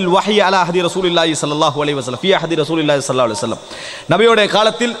யுஹதூன பில் வஹி அலா அஹதி ரசூலில்லாஹி ஸல்லல்லாஹு அலைஹி வஸல்லம், ஃபீ அஹதி ரசூலில்லாஹி ஸல்லல்லாஹு அலைஹி வஸல்லம். நபியுடைய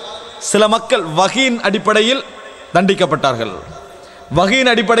காலத்தில் சில மக்கள் வஹீன் அடிப்படையில் தண்டிக்கப்பட்டார்கள், வஹீன்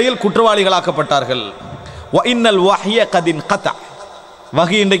அடிப்படையில் குற்றவாளிகளாக்கப்பட்டார்கள். வ இன்னல் வஹிய கதின் கதா,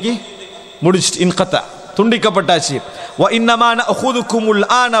 வஹி இன்றைக்கு முடிச்சு இன்கதா, துண்டிக்கப்பட்டாச்சு. வ இன்னமா நஅஹுதுகுமுல்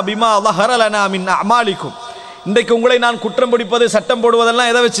ஆன பிமா ظهر لنا من அமாலிக்கும், இன்றைக்கு உங்களை நான் குற்றம் பிடிப்பது, சட்டம்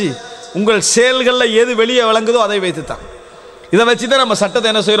போடுவதெல்லாம் எதை வச்சு? உங்கள் செயல்களில் எது வெளியே விளங்குதோ அதை வைத்து தான். இதை வச்சு தான் நம்ம சட்டத்தை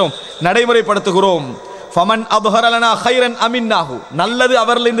என்ன செய்கிறோம்? நடைமுறைப்படுத்துகிறோம். ஃபமன் அப்ஹர லனா கைரன் அமின்னாஹு, நல்லது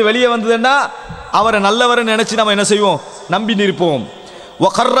அவரிலிருந்து வெளியே வந்ததுன்னா அவரை நல்லவரை நினைச்சு நம்ம என்ன செய்வோம்? நம்பி நிற்போம். வ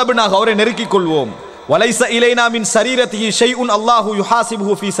கர்ரப்னாஹு, அவரை நெருக்கிக் கொள்வோம். வலைஸ இலைனா மின் சரீரத்திஹி ஷைஉன் அல்லாஹு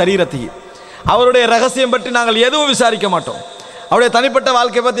யுஹாசிபுஹு ஃபீ சரீரத்திஹி, அவருடைய ரகசியம் பற்றி நாங்கள் எதுவும் விசாரிக்க மாட்டோம். அவருடைய தனிப்பட்ட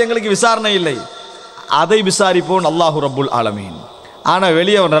வாழ்க்கை பற்றி எங்களுக்கு விசாரணை இல்லை, அதை விசாரிப்போம் அல்லாஹு ரப்புல் ஆலமீன். ஆனால்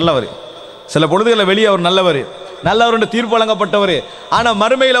வெளியே அவர் நல்லவர், சில பொழுதுகளில் வெளியே அவர் நல்லவர், நல்லவர் தீர்ப்பு வழங்கப்பட்டவர். ஆனால்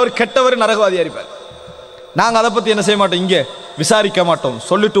மறுமையில் அவர் கெட்டவர், நரகவாதியாக இருப்பார். நாங்கள் அதை பற்றி என்ன செய்ய மாட்டோம், இங்கே விசாரிக்க மாட்டோம்.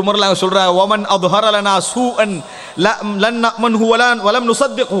 சொல்லிட்டு உமர்லாங்க சொல்கிறாங்க, ஒமன் அத்ஹர லனா சூஅன் லன் நஅமன்ஹு வலம்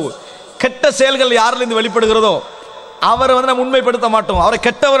நுஸத்திக்ஹு, கெட்ட செயல்கள் யாரிலிருந்து வெளிப்படுகிறதோ அவரை நம்ம உண்மைப்படுத்த மாட்டோம், அவரை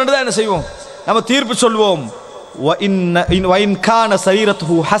கெட்டவர் தான் என்ன செய்வோம்? நம்ம தீர்ப்பு சொல்வோம்.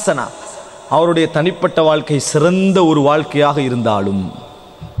 ஹசனா, அவருடைய தனிப்பட்ட வாழ்க்கை சிறந்த ஒரு வாழ்க்கையாக இருந்தாலும்,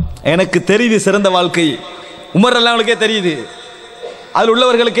 எனக்கு தெரியுது சிறந்த வாழ்க்கை, உமர் எல்லாங்களுக்கே தெரியுது, அதில்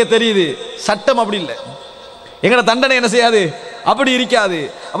உள்ளவர்களுக்கே தெரியுது. சட்டம் அப்படி இல்லை, எங்களோட தண்டனை என்ன செய்யாது? அப்படி இருக்காது.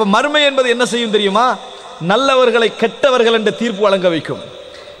 அப்ப மறுமை என்பது என்ன செய்யும் தெரியுமா? நல்லவர்களை கெட்டவர்கள் என்ற தீர்ப்பு வழங்க வைக்கும்,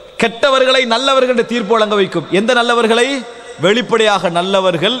 கெட்டவர்களை நல்லவர்கள் என்ற தீர்ப்பு வழங்க வைக்கும். எந்த நல்லவர்களை? வெளிப்படையாக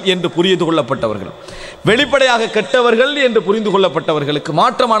நல்லவர்கள் என்று புரிந்து கொள்ளப்பட்டவர்கள், வெளிப்படையாக கெட்டவர்கள் என்று புரிந்து கொள்ளப்பட்டவர்களுக்கு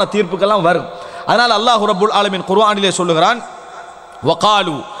மாற்றமான தீர்ப்புகள்லாம் வரும். அதனால் அல்லாஹ் ரப்புல் ஆலமீன் குர்ஆனிலே சொல்லுகிறான்,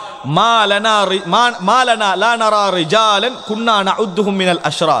 வகாலு மாலனா லா நரா ரிஜாலன் குன்னா நஉதுஹும் மினல்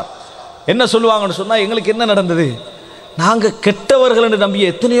அஷ்ரார். என்ன சொல்லுவாங்கன்னு சொன்னா, எங்களுக்கு என்ன நடந்தது? நாங்கள் கெட்டவர்கள் என்று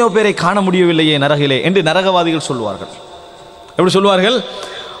நம்பிய எத்தனையோ பேரை காண முடியவில்லையே நரகிலே என்று நரகவாதிகள் சொல்லுவார்கள். எப்படி சொல்லுவார்கள்?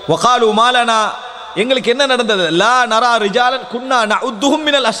 வகாலு மாலனா, எங்களுக்கு என்ன நடந்தது? லா நரா ரிஜாலன் குன்னா நஉதுஹும்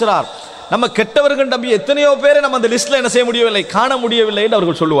மினல் அஷ்ரார், நம்ம கெட்டவர்கள் நம்பிய எத்தனையோ பேரை நம்ம அந்த லிஸ்ட்ல என்ன செய்ய முடியவில்லை, காண முடியவில்லை என்று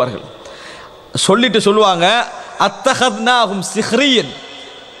அவர்கள் சொல்லுவார்கள். சொல்லிட்டு சொல்லுவாங்க, அத்தஹத்னாஹும் சிஹ்ரியன்,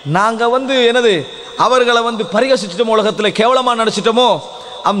 நாங்க என்னது அவர்களை பரிகசிச்சிட்டோமோ, உலகத்தில் கேவலமா நினைச்சிட்டோமோ,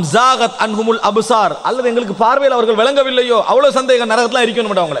 அம் ஜாகத் அன்ஹுமுல் அப்சார், அல்லது எங்களுக்கு பார்வையில் அவர்கள் விளங்கவில்லையோ, அவ்வளவு சந்தேகம் நரகத்தில்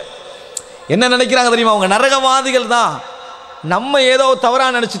இருக்கணும். அவங்கள என்ன நினைக்கிறாங்க தெரியுமா? அவங்க நரகவாதிகள் தான், நம்ம ஏதோ தவறா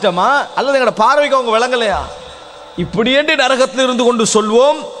நினைச்சிட்டோமா, அல்லது எங்களோட பார்வைக்கு அவங்க விளங்கலையா, இப்படி என்று நரகத்தில் இருந்து கொண்டு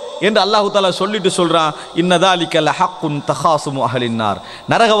சொல்வோம் என்று அல்லாஹு தாலா சொல்லிட்டு சொல்றான், இன்னதாலிக லஹக்குன் தஹாசுமு அஹ்லின்னார்,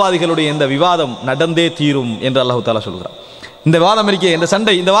 நரகவாதிகளுடைய இந்த விவாதம் நடந்தே தீரும் என்று அல்லாஹு தாலா சொல்கிறான். இந்த வாதம் இருக்கே, இந்த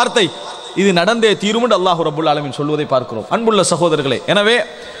சண்டை, இந்த வார்த்தை, இது நடந்தே தீரும் என்று அல்லாஹ் ரப்புல் ஆலமீன் சொல்வதை பார்க்கிறோம். அன்புள்ள சகோதரர்களே, எனவே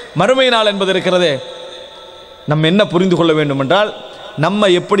மறுமை நாள் என்பது இருக்கிறதே, நம்ம என்ன புரிந்து கொள்ள வேண்டும் என்றால், நம்ம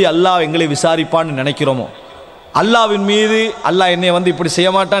எப்படி அல்லாஹ் எங்களை விசாரிப்பான்னு நினைக்கிறோமோ, அல்லாஹ்வின் மீது அல்லாஹ் என்னை இப்படி செய்ய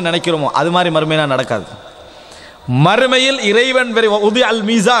மாட்டான்னு நினைக்கிறோமோ, அது மாதிரி மறுமை நாள் நடக்காது. மறுமையில் இறைவன் அல்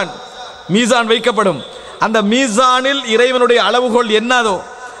மீசான், மீசான் வைக்கப்படும். அந்த மீசானில் இறைவனுடைய அளவுகோல் என்னதோ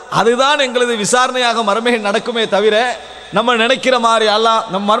அதுதான் எங்களது விசாரணையாக மறுமையில் நடக்குமே தவிர நம்ம நினைக்கிற மாதிரி அல்லாஹ்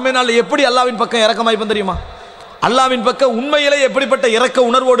நம்ம மறுமை நாள் எப்படி அல்லாவின் பக்கம் இறக்கமாய்ப்போம் தெரியுமா? அல்லாவின் பக்கம் உண்மையிலே எப்படிப்பட்ட இறக்க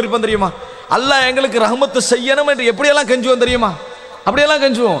உணர்வோடு இருப்போம் தெரியுமா? அல்லாஹ் எங்களுக்கு ரஹ்மத்து செய்யணும் என்று எப்படியெல்லாம் கெஞ்சுவோம் தெரியுமா? அப்படியெல்லாம்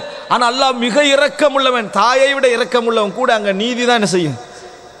கெஞ்சுவோம். ஆனால் அல்லாஹ் மிக இரக்கம் உள்ளவன், தாயை விட இரக்கம் உள்ளவன். கூட அங்கே நீதி தான் என்ன செய்யும்?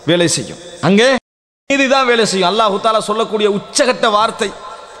 வேலை செய்யும். அங்கே நீதி தான் வேலை செய்யும். அல்லாஹ் தஆலா சொல்லக்கூடிய உச்சகட்ட வார்த்தை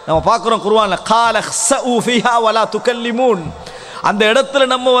நம்ம பார்க்குறோம் குர்ஆன்ல, கால ஸஉ ஃபீஹா வலா துகல்லிமூன். அந்த இடத்துல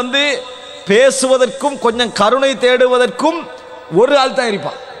நம்ம பேசுவதற்கும் கொஞ்சம் கருணை தேடுவதற்கும் ஒரு ஆள் தான்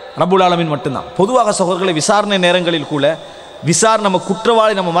இருப்பான், ரப்புல் ஆலமீன் மட்டும்தான். பொதுவாக சகோதரர்களை விசாரணை நேரங்களில் கூட விசாரணை நம்ம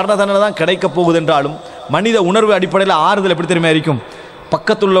குற்றவாளி நம்ம மரண தண்டனை தான் கிடைக்க போகுது என்றாலும் மனித உணர்வு அடிப்படையில் ஆறுதல் எப்படி தெரியுமா இருக்கும்?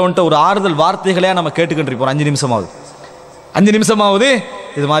 பக்கத்துள்ளவன்ட்ட ஒரு ஆறுதல் வார்த்தைகளையா நம்ம கேட்டுக்கிட்டு இருப்போம். 5 நிமிஷமாவது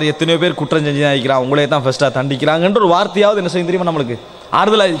இது மாதிரி எத்தனையோ பேர் குற்றம் செஞ்சு ஆகிக்கிறான், உங்களே தான் ஃபர்ஸ்ட்டாக தண்டிக்கிறாங்கன்ற ஒரு வார்த்தையாவது என்ன செய்யும் தெரியுமா? நம்மளுக்கு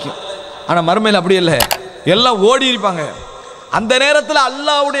ஆறுதலாக இருக்கும். ஆனால் மறுமையில் அப்படி இல்லை, எல்லாம் ஓடி இருப்பாங்க. அந்த நேரத்தில்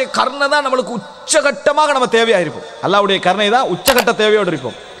அல்லாஹ்வுடைய கருணை தான் நம்மளுக்கு உச்சகட்டமாக நம்ம தேவையாக இருப்போம். அல்லாஹ்வுடைய கருணை தான் உச்சகட்ட தேவையோடு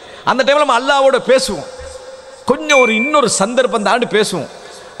இருப்போம். அந்த டைமில் நம்ம அல்லாஹ்வோட பேசுவோம், கொஞ்சம் இன்னொரு சந்தர்ப்பம் தாண்டி பேசுவோம்.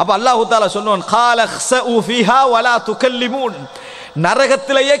 அப்போ அல்லாஹ் தஆலா சொல்லுவான், கால ஸஉ ஃபீஹா வலா துகல்லிமூன்,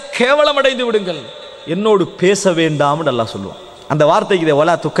 நரகத்திலேயே கேவலம் அடைந்து விடுங்கள், என்னோடு பேச வேண்டாம் அல்லாஹ் சொல்லுவான். அந்த வார்த்தைக்கு இதை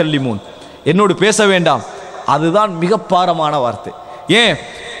வலா துகல்லிமூன், என்னோடு பேச வேண்டாம், அதுதான் மிக பாரமான வார்த்தை. ஏன்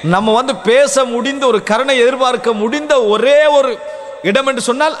நம்ம பேச முடிந்த ஒரு கருணை எதிர்பார்க்க முடிந்த ஒரே ஒரு இடம் என்று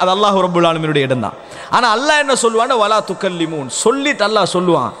சொன்னால் அது அல்லாஹ் ரப்புல் ஆலமீனுடைய இடம் தான். ஆனால் அல்லாஹ் என்ன சொல்லுவான்? வலா துகல்லிமூன் சொல்லிட்டு அல்லாஹ்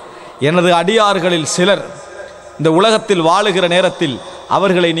சொல்லுவான், எனது அடியார்களில் சிலர் இந்த உலகத்தில் வாழுகிற நேரத்தில்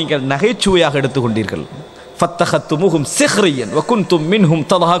அவர்களை நீங்கள் நகைச்சுவையாக எடுத்துக்கொண்டீர்கள். ஃபத்தஹத்துமுஹும் சிஹ்ரியன் வகுன்தும் மின்ஹும்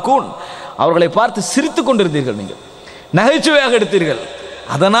ததஹகூன், அவர்களை பார்த்து சிரித்து கொண்டிருந்தீர்கள், நீங்கள் நகைச்சுவையாக எடுத்தீர்கள்.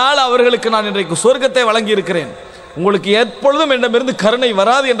 அதனால் அவர்களுக்கு நான் இன்றைக்கு சொர்க்கத்தை வழங்கி இருக்கிறேன், உங்களுக்கு எப்பொழுதும் என்னிடமிருந்து கருணை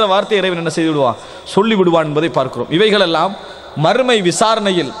வராது என்ற வார்த்தை இறைவன் என்ன செய்து விடுவான்? சொல்லி விடுவான் என்பதை பார்க்கிறோம். இவைகளெல்லாம் மறுமை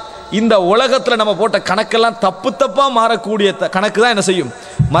விசாரணையில் இந்த உலகத்தில் நம்ம போட்ட கணக்கெல்லாம் தப்பா மாறக்கூடிய கணக்கு தான் என்ன செய்யும்?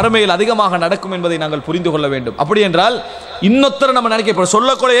 மறுமையில் அதிகமாக நடக்கும் என்பதை நாங்கள் புரிந்து கொள்ள வேண்டும். அப்படி என்றால் இன்னொருத்தரை நம்ம நினைக்க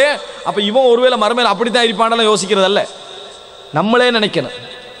சொல்லக்கூடயே அப்போ இவன் ஒருவேளை மறுமையில் அப்படி தான் இருப்பானெல்லாம் யோசிக்கிறது அல்ல, நம்மளே நினைக்கணும்.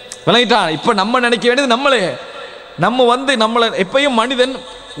 விளங்கிட்டான்? இப்போ நம்ம நினைக்க வேண்டியது நம்மளே. நம்மளை எப்பயும் மனிதன்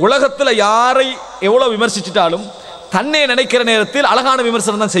உலகத்தில் யாரை எவ்வளோ விமர்சிச்சிட்டாலும் தன்னை நினைக்கிற நேரத்தில் அழகான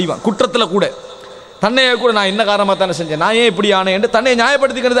விமர்சனம் தான் செய்வான். குற்றத்தில் கூட தன்னையே கூட நான் என்ன காரணமாக தானே செஞ்சேன், நான் ஏன் இப்படி ஆனேன் என்று தன்னை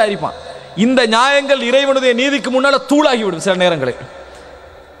நியாயப்படுத்திக்கிறதா இருப்பான். இந்த நியாயங்கள் இறைவனுடைய நீதிக்கு முன்னால் தூளாகிவிடும். சில நேரங்களில்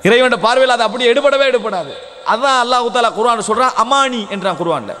இறைவனுடைய பார்வையில் அது அப்படி எடுபடாது. அதான் அல்லாஹ் தஆலா குர்ஆன் சொல்றான், அமானி என்றான்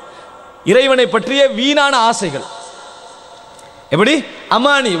குர்ஆன்ல, இறைவனை பற்றிய வீணான ஆசைகள். எப்படி?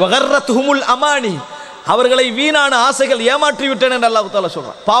 அமானி வகர்ரத்துஹுமுல் அமானி, அவர்களை வீணான ஆசைகள் ஏமாற்றி விட்டேன் என்று அல்லாஹ் தஆலா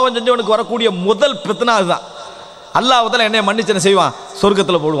சொல்றான். பாவம் செஞ்சவனுக்கு வரக்கூடிய முதல் பிரச்சனை அதுதான். அல்லாஹ் தஆலா என்னை மன்னிச்சு என்ன செய்வான்?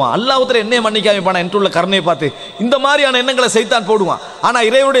 சொர்க்கத்தில் போடுவான். அல்லாஹ் தஆலா என்னை மன்னிக்காம போனா என்று உள்ள கருணையை பார்த்து இந்த மாதிரியான எண்ணங்களை செய்தான் போடுவான். ஆனால்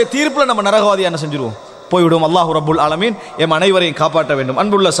இறைவனுடைய தீர்ப்பில் நம்ம நரகவாதியா என்ன செஞ்சிருவோம்? போய்விடுவோம். அல்லாஹ் ரப்புல் ஆலமீன் எம் அனைவரையும் காப்பாற்ற வேண்டும்.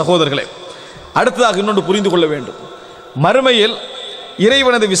 அன்புள்ள சகோதரர்களே, அடுத்ததாக இன்னொன்று புரிந்து கொள்ள வேண்டும். மறுமையில்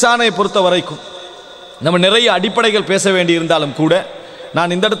இறைவனது விசாரணையை பொறுத்த வரைக்கும் நம்ம நிறைய அடிப்படைகள் பேச வேண்டி இருந்தாலும் கூட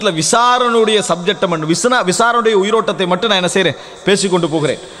நான் இந்த இடத்துல விசாரணையுடைய சப்ஜெக்டை மட்டும் விசாரணையுடைய உயிரோட்டத்தை மட்டும் நான் என்ன செய்கிறேன்? பேசிக்கொண்டு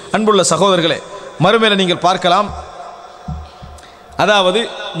போகிறேன். அன்புள்ள சகோதரர்களே, மறுமையில் நீங்கள் பார்க்கலாம், அதாவது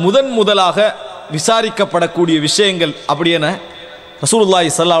முதலாக விசாரிக்கப்படக்கூடிய விஷயங்கள் அப்படி என ரசூலுல்லாஹி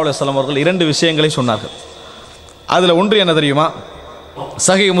ஸல்லல்லாஹு அலைஹி வஸல்லம் அவர்கள் 2 விஷயங்களை சொன்னார்கள். அதில் ஒன்று என்ன தெரியுமா?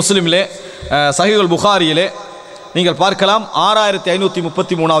 சஹீஹ் முஸ்லிமிலே, சஹீஹுல் புகாரியிலே நீங்கள் பார்க்கலாம்,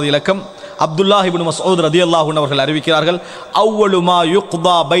 6533வது இலக்கம், அப்துல்லாஹ் இப்னு மஸ்ஊத் ரலியல்லாஹு அன்ஹு அவர்கள் அறிவிக்கிறார்கள், அவ்வலு மா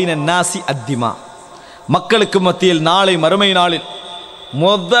யுக்தா பைனன் நாசி அத்திமா, மக்களுக்கு மத்தியில் நாளை மறுமை நாளில்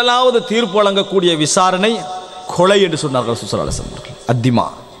முதலாவது தீர்ப்பு வழங்கக்கூடிய விசாரணை கொலை என்று சொன்னார்கள் ஸல்லல்லாஹு அலைஹி வஸல்லம். அத்திமா,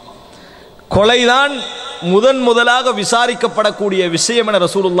 கொலைதான் முதலாக விசாரிக்கப்படக்கூடிய விஷயம் என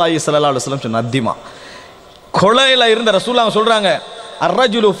ரசூலுல்லாஹி ஸல்லல்லாஹு அலைஹி வஸல்லம் சொன்னார். அத்திமா, கொலையில இருந்த ரசூலுல்லாஹ் சொல்றாங்க,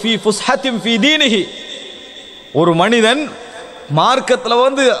 அர்ரஜுலு ஃபீ ஃபுஸ்ஹத்தின் ஃபீ தீனிஹி, ஒரு மனிதன் மார்க்கத்தில்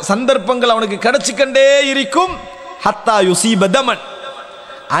சந்தர்ப்பங்கள் அவனுக்கு கிடைச்சிக்கண்டே இருக்கும், ஹத்தா யுசீப தமன்,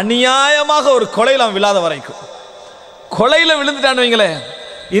 அநியாயமாக ஒரு கொலையில் அவன் விழாத வரைக்கும். கொலையில் விழுந்துட்டான்னு வைங்களேன்,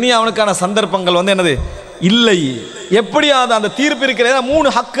 இனி அவனுக்கான சந்தர்ப்பங்கள் என்னது இல்லை. எப்படியாவது அந்த தீர்ப்பு இருக்கிற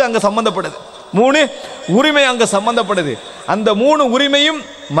 3 ஹக்கு அங்கே சம்பந்தப்படுது, 3 உரிமை அங்கே சம்பந்தப்படுது. அந்த 3 உரிமையும்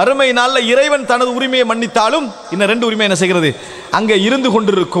மறுமை நாளில் இறைவன் தனது உரிமையை மன்னித்தாலும் இன்னும் 2 உரிமை என்ன செய்கிறது? அங்கே இருந்து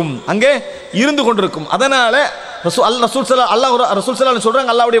கொண்டிருக்கும். அதனால ரசூல் ஸல்லல்லாஹு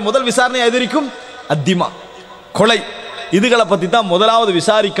சொல்றாங்க, அல்லாஹ்வுடைய முதல் விசாரணை எதிரிக்கும் அத்திமா, கொலை. இதுகளை பற்றி தான் முதலாவது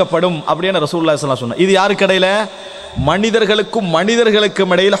விசாரிக்கப்படும் அப்படின்னு ரசூலுல்லாஹி ஸல்லல்லாஹு அலைஹி வஸல்லம். இது யாருக்கு இடையில?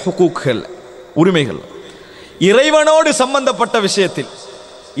 மனிதர்களுக்கும் இடையில ஹுக்கூக்கள், உரிமைகள். இறைவனோடு சம்பந்தப்பட்ட விஷயத்தில்,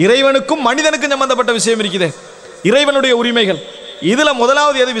 இறைவனுக்கும் மனிதனுக்கும் சம்பந்தப்பட்ட விஷயம் இருக்குது, இறைவனுடைய உரிமைகள், இதுல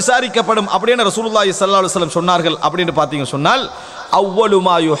முதலாவது எது விசாரிக்கப்படும் அப்படின்னு ரசூலுல்லாஹி ஸல்லல்லாஹு அலைஹி வஸல்லம் சொன்னார்கள் அப்படின்னு பார்த்தீங்க சொன்னால், அவ்வலு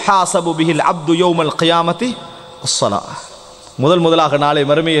மா யுஹாஸபு பிஹில் அப்து யௌமல் கியாமத்தி அஸ்ஸலாஹ். முதலாக நாளை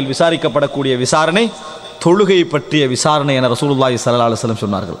மறுமையில் விசாரிக்கப்படக்கூடிய விசாரணை தொழுகை பற்றிய விசாரணை என ரசூலுல்லாஹி ஸல்லல்லாஹு அலைஹி வஸல்லம்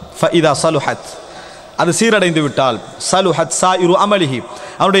சொன்னார்கள். ஃபஇதா ஸலுஹத், அது சீரடைந்து விட்டால், ஸலுஹத் சாயிரு அமலிஹி,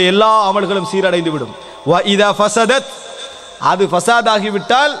 அவருடைய எல்லா அமல்களும் சீரடைந்து விடும். வ இதா ஃபஸதத், அது ஃபஸாதாகி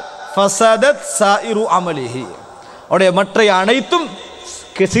விட்டால், ஃபஸதத் சாயிரு அமலிஹி, அவருடைய மற்ற அனைத்தும்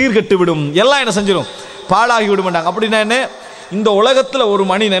சீர்கெட்டு விடும், எல்லாம் என்ன செஞ்சிடும், பாழாகி விடுமாட்டாங்க. அப்படின்னா என்ன, இந்த உலகத்தில் ஒரு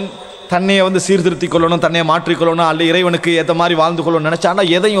மனிதன் தன்னையை சீர்திருத்திக் கொள்ளணும், தன்னையை மாற்றிக்கொள்ளணும், அல்ல இறைவனுக்கு ஏற்ற மாதிரி வாழ்ந்து கொள்ளணும்னு நினைச்சான்னா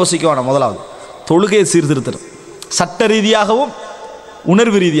எதையும் யோசிக்க வேணாம். முதலாவது தொழுகையை சீர்திருத்தணும், சட்ட ரீதியாகவும்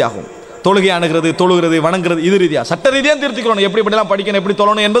உணர்வு ரீதியாகவும். தொழுகை அணுகிறது, தொழுகிறது, வணங்குறது, இது ரீதியாக சட்ட ரீதியாக திருத்திக்கொள்ளணும். எப்படிலாம் படிக்கணும், எப்படி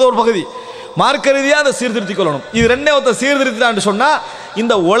தொழணும் என்பது ஒரு பகுதி. மார்க்க ரீதியாக அதை சீர்திருத்திக் கொள்ளணும். இது ரெண்டே ஒருத்தர் சீர்திருத்திட்டான்னு சொன்னால்,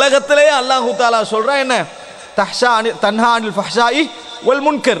 இந்த உலகத்திலேயே அல்லாஹு தஆலா சொல்றா என்ன, தன்ஹா அனில் ஃபஹ்ஷாஇ வல்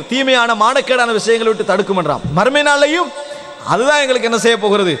முன்கர், தீமையான மானக்கேடான விஷயங்களை விட்டு தடுக்கும்ன்றான். மறுமை நாளையும் அதுதான் எங்களுக்கு என்ன செய்ய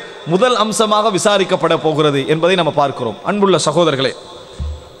போகிறது, முதல் அம்சமாக விசாரிக்கப்பட போகிறது என்பதை நம்ம பார்க்கிறோம். அன்புள்ள சகோதரர்களே,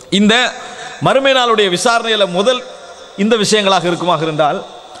 இந்த மறுமை நாளுடைய விசாரணையில் முதல் இந்த விஷயங்களாக இருக்குமாக இருந்தால்,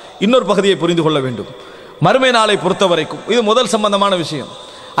 இன்னொரு பகுதியை புரிந்து கொள்ள வேண்டும். மறுமை நாளை பொறுத்த வரைக்கும் இது முதல் சம்பந்தமான விஷயம்.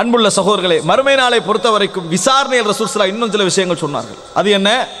 அன்புள்ள சகோதரர்களே, மறுமை நாளை பொறுத்த வரைக்கும் விசாரணையில் ரசூல் ஸல்லல்லாஹு அலைஹி வஸல்லம் இன்னும் சில விஷயங்கள் சொன்னார்கள். அது என்ன,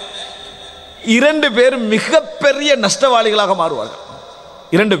 2 பேர் மிகப்பெரிய நஷ்டவாளிகளாக மாறுவார்கள்.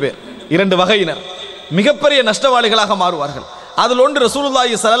 2 பேர், 2 வகையினர் மிகப்பெரிய நஷ்டவாளிகளாக மாறுவார்கள். அதில் ஒன்று,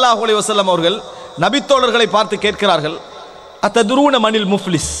 ரசூலுல்லாஹி ஸல்லல்லாஹு அலைஹி வஸல்லம் அவர்கள் நபித்தோழர்களை பார்த்து கேட்கிறார்கள், அத்ததுரூன மனில்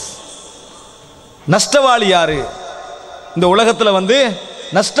முஃப்லிஸ், நஷ்டவாளி யாரு, இந்த உலகத்தில்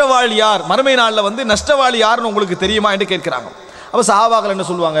நஷ்டவாளி யார், மறுமை நாளில் நஷ்டவாளி யாருன்னு உங்களுக்கு தெரியுமா என்று கேட்கிறாங்க. அப்போ சஹாபாக்கள் என்ன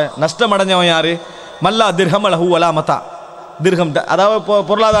சொல்லுவாங்க, நஷ்டம் அடைஞ்சவன் யாரு, மல்லா திர்ஹம் லஹு வலா மதா, திர்ஹம் அதாவது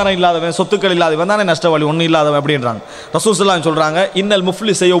பொருளாதாரம் இல்லாதவன், சொத்துக்கள் இல்லாதவன் தானே நஷ்டவாளி, ஒன்றும் இல்லாதவன் அப்படின்றாங்க. ரசூல் ஸல்லல்லாஹு அலைஹி வஸல்லம் சொல்றாங்க, இன்னல்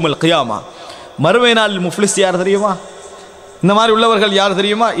முஃப்லிஸ் யௌமல் கியாமா, மறுமை நாளில் முஃப்லிஸ் யார் தெரியுமா, இந்த மாதிரி உள்ளவர்கள் யார்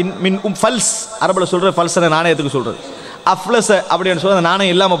தெரியுமா, மின் ஃபல்ஸ், அரபில் சொல்கிற ஃபல்ஸ் நாணயத்துக்கு சொல்கிறது, அஃப்லஸ் அப்படின்னு சொல்கிறது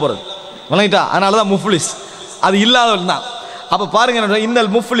நாணயம் இல்லாமல் போகிறது, விளங்கிட்டா, அதனால தான் முஃப்லிஸ், அது இல்லாதவன் தான். அப்போ பாருங்க, இன்னல்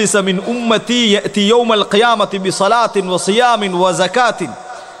முஃப்லிஸ மின் உம்மதி யஅதி யௌமல் கியாமத்தி பி ஸலாத்தின் வ ஸியாமின் வ ஸகாத்தின்,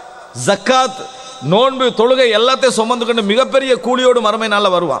 ஜக்காத், நோன்பு, தொழுகை எல்லாத்தையும் சுமந்து கொண்டு மிகப்பெரிய கூலியோடு மறுமை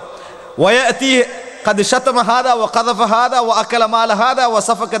நாளில் வருவான். வயஅதி கத் ஷதம ஹாதா வ கதஃப ஹாதா வ அகல மால ஹாதா வ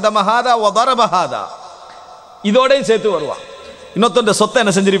ஸஃபக தம ஹாதா வ ضرب ஹாதா, இதோடையும் சேர்த்து வருவான். இன்னொருத்தன் சொத்தை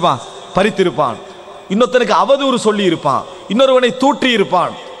என்ன செஞ்சிருப்பான், பறித்திருப்பான், இன்னொருத்தனுக்கு அவதூறு சொல்லி இருப்பான், இன்னொருவனை தூற்றி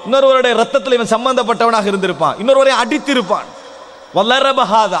இருப்பான், இன்னொருவருடைய ரத்தத்தில் இவன் சம்பந்தப்பட்டவனாக இருந்திருப்பான், இன்னொருவரை அடித்திருப்பான்,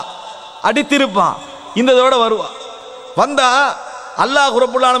 வல்லரபஹாதா, அடித்திருப்பான், இந்த இதோட வருவான். வந்தா அல்லாஹ்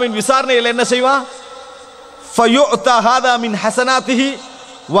ரப்புல் ஆலமீன் விசாரணையில் என்ன செய்வான், ஃபயுஅதா ஹாதா மின் ஹஸனாத்திஹி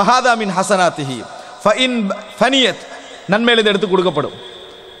வ ஹாதா மின் ஹஸனாத்திஹி ஃபஇன் ஃபனியத், நன்மையிலிருந்து எடுத்து கொடுக்கப்படும்.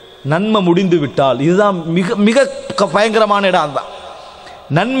 நன்மை முடிந்து விட்டால், இதுதான் மிக மிக பயங்கரமான இடம் தான்,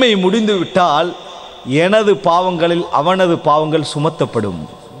 நன்மை முடிந்து விட்டால் எனது பாவங்களில் அவனது பாவங்கள் சுமத்தப்படும்.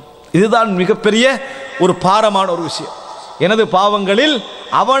 இதுதான் மிகப்பெரிய ஒரு பாரமான ஒரு விஷயம், எனது பாவங்களில்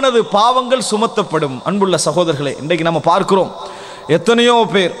அவனது பாவங்கள் சுமத்தப்படும். அன்புள்ள சகோதரர்களே, இன்றைக்கு நம்ம பார்க்கிறோம், எத்தனையோ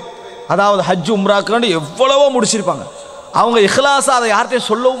பேர் அதாவது ஹஜ் உம்ராக்காண்டு எவ்வளவோ முடிச்சிருப்பாங்க, அவங்க இஹ்லாஸா அதை யார்கிட்டையும்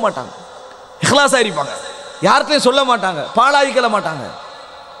சொல்லவும் மாட்டாங்க, இஹ்லாஸா இருப்பாங்க, யார்கிட்டையும் சொல்ல மாட்டாங்க, பாழாக்கிக்கல மாட்டாங்க.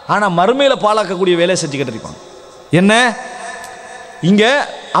 ஆனால் மறுமையில் பாழாக்கக்கூடிய வேலையை செஞ்சுக்கிட்டு இருப்பாங்க. என்ன, இங்கே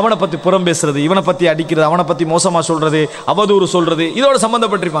அவனை பற்றி புறம் பேசுறது, இவனை பற்றி அடிக்கிறது, அவனை பற்றி மோசமாக சொல்கிறது, அவதூறு சொல்கிறது, இதோட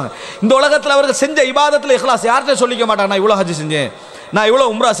சம்மந்தப்பட்டிருப்பாங்க. இந்த உலகத்தில் அவர்கள் செஞ்ச இபாதத்தில் இஹ்லாஸ் யார்கிட்ட சொல்லிக்க மாட்டாங்க, நான் இவ்வளோ ஹஜ் செஞ்சேன், நான் இவ்வளோ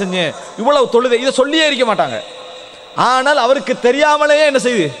உம்ரா செஞ்சேன், இவ்வளோ தொழுதை, இதை சொல்லியே இருக்க மாட்டாங்க. ஆனால் அவருக்கு தெரியாமலேயே என்ன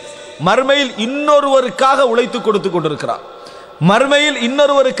செய்து, மறுமையில் இன்னொருவருக்காக உழைத்து கொடுத்து கொண்டிருக்கிறார், மறுமையில்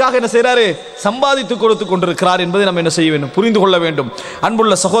இன்னொருவருக்காக என்ன செய்கிறாரு, சம்பாதித்து கொடுத்து கொண்டிருக்கிறார் என்பதை நம்ம என்ன செய்ய வேண்டும், புரிந்து கொள்ள வேண்டும்.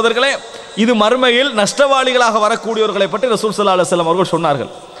 அன்புள்ள சகோதரர்களே, இது மறுமையில் நஷ்டவாளிகளாக வரக்கூடியவர்களை பற்றி ரசூல் ஸல்லல்லாஹு அலைஹி வஸல்லம் அவர்கள்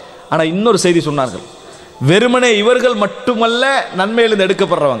சொன்னார்கள். ஆனால் இன்னொரு செய்தி சொன்னார்கள், வெறுமனே இவர்கள் மட்டுமல்ல நன்மையிலிருந்து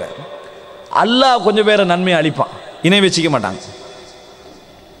எடுக்கப்படுறவங்க, அல்லாஹ் கொஞ்சம் பேரை நன்மையை அளிப்பான், இணை வச்சிக்க மாட்டாங்க,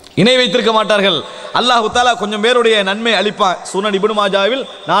 இணை வைத்திருக்க மாட்டார்கள். அல்லாஹ் தஆலா கொஞ்சம் பேருடைய நன்மை அளிப்பான். சுனன் இப்னு மாஜாவில்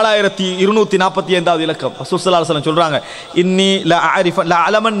 4245வது இலக்கம் ரசூல் ஸல்லல்லாஹு அலைஹி வஸல்லம் சொல்றாங்க, இன்னி லா அஅரிஃப லா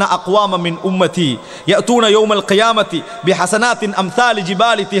அலமன்ன அக்வாம மின் உம்மதி யஅதூன யௌமல் கியாமத்தி பிஹஸனாத்தின் அம்சாலி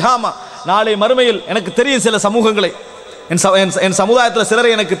ஜிபாலி திஹாமா, நாளை மறுமையில் எனக்கு தெரியும் சில சமூகங்களை, என் சமுதாயத்தில்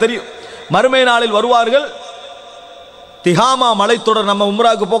சிலரை எனக்கு தெரியும், மறுமை நாளில் வருவார்கள், திஹாமா மலைத்தொடர், நம்ம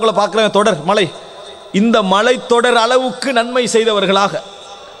உம்ராவுக்கு போக்கல பார்க்குற தொடர் மலை, இந்த மலைத்தொடர் அளவுக்கு நன்மை செய்தவர்களாக,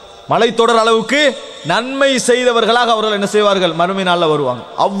 மலைத்தொடர் அளவுக்கு நன்மை செய்தவர்களாக அவர்கள் என்ன செய்வார்கள், மறுமை நாளில் வருவாங்க.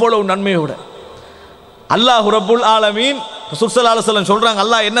 அவ்வளவு நன்மையோட அல்லாஹ் ரப்புல் ஆலமீன் ரசூல் ஸல்லல்லாஹு அலைஹி வஸல்லம் சொல்றாங்க,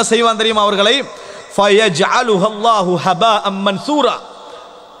 அல்லாஹ் என்ன செய்வான் தெரியுமா அவர்களை? ஃபயஜஅலுஹு அல்லாஹு ஹபாஅம் மன்சூரா,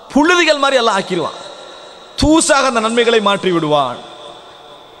 புழுதிகள் மாதிரி அல்லாஹ் ஆக்கிடுவான், தூசாக அந்த நன்மைகளை மாற்றி விடுவான்.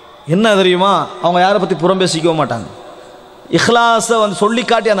 என்ன தெரியுமா? அவங்க யாரை பற்றி புறம் பேசிக்கவும் மாட்டாங்க, இஹ்லாஸை சொல்லி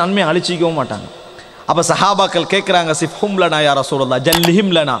காட்டி அந்த நன்மையை அழிச்சிக்கவும் மாட்டாங்க. அப்போ சஹாபாக்கள் கேட்குறாங்க, சிஃப்ஹும் லனா யா ரசூலல்லாஹ்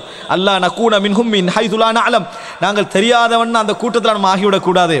ஜல்லிஹிம் லனா அல்லா நகூன மின்ஹும் மின் ஹைது லா நஅலம், நாங்கள் தெரியாதவன் அந்த கூட்டத்தில் நம்ம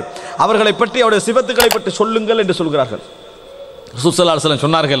ஆகிவிடக்கூடாது, அவர்களை பற்றி அவருடைய சிவத்துக்களை பற்றி சொல்லுங்கள் என்று சொல்கிறார்கள். ரசூல் ஸல்லல்லாஹு அலைஹி வஸல்லம்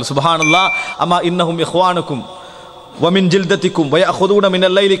சொன்னார்கள், சுப்ஹானல்லாஹ் அம்மா இன்னஹும் இஹ்வானுக்கும் வ மின் ஜில்தத்திக்கும் வ யஅഖுதூன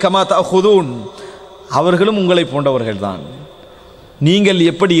மினல் லைலி கமா தஅഖுதூன், அவர்களும் உங்களை போன்றவர்கள் தான், நீங்கள்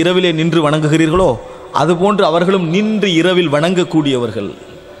எப்படி இரவிலே நின்று வணங்குகிறீர்களோ அதுபோன்று அவர்களும் நின்று இரவில் வணங்கக்கூடியவர்கள்,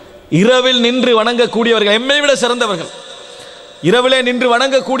 இரவில் நின்று வணங்கக்கூடியவர்கள், எம்மை விட சிறந்தவர்கள், இரவிலே நின்று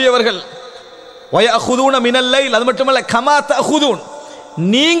வணங்கக்கூடியவர்கள். வயஅഖுதூன மினல் லைல், அது மட்டுமல்ல கமா தஅഖுதூன்,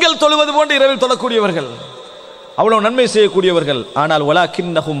 நீங்கள் தொழுவது போன்று இரவில் தொழக்கூடியவர்கள், அவ்வளவு நன்மை செய்யக்கூடியவர்கள். ஆனால்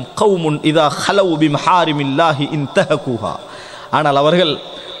வலாக்கின்னஹும் கௌமுன் இதா ஹலவு பிமஹாரிமில்லாஹி இன்தஹகுஹா, ஆனால் அவர்கள்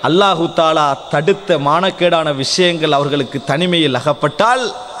அல்லாஹு தாலா தடுத்த மானக்கேடான விஷயங்கள் அவர்களுக்கு தனிமையில் அகப்பட்டால்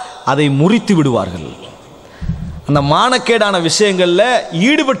அதை முறித்து விடுவார்கள், அந்த மானக்கேடான விஷயங்களில்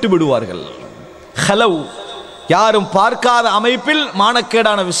ஈடுபட்டு விடுவார்கள். ஹலவ், யாரும் பார்க்காத அமைப்பில்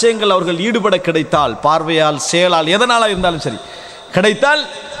மானக்கேடான விஷயங்கள் அவர்கள் ஈடுபட கிடைத்தால், பார்வையால் செயலால் எதனால இருந்தாலும் சரி கிடைத்தால்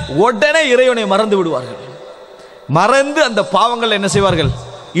உடனே இறைவனை மறந்து விடுவார்கள், மறந்து அந்த பாவங்கள் என்ன செய்வார்கள்?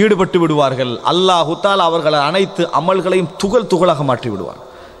 ஈடுபட்டு விடுவார்கள். அல்லாஹு தாலா அவர்கள் அனைத்து அமல்களையும் துகள் துகளாக மாற்றி விடுவார்,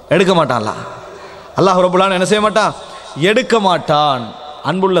 எடுக்க மாட்டான். அல்லாஹ் ரப்புல் ஆலமீன் என்ன செய்ய மாட்டான்? எடுக்க மாட்டான்.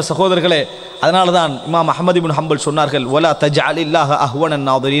 அன்புள்ள சகோதரர்களே, அதனால தான் இமாம் அஹ்மத் இப்னு ஹம்பல் சொன்னார்கள், வலா தஜஅலில்லாஹ அஹ்வனன்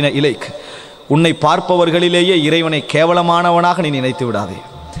நாதிரீன இலைக், உன்னை பார்ப்பவர்களிலேயே இறைவனை கேவலமானவனாக நீ நினைத்து விடாதே.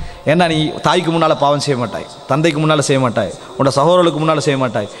 ஏன்னா நீ தாய்க்கு முன்னால் பாவம் செய்ய மாட்டாய், தந்தைக்கு முன்னால் செய்ய மாட்டாய், உன்னோட சகோதரர்களுக்கு முன்னால் செய்ய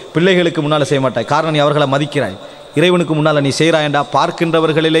மாட்டாய், பிள்ளைகளுக்கு முன்னால் செய்ய மாட்டாய், காரணம் நீ அவர்களை மதிக்கிறாய். இறைவனுக்கு முன்னால் நீ செய்கிறாயண்டா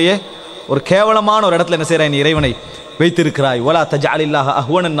பார்க்கின்றவர்களிலேயே ஒரு கேவலமான ஒரு இடத்துல என்ன செய்கிறாய்? நீ இறைவனை வைத்திருக்கிறாய். வலா தஜஅலில்லாஹ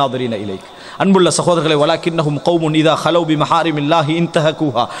அஹ்வனன் நாதிரீன இலைக். அன்புள்ள சகோதரர்களை, வலாக்கின்னஹும் கௌமுன் இதா ஹலவு பிமஹாரிமில்லாஹி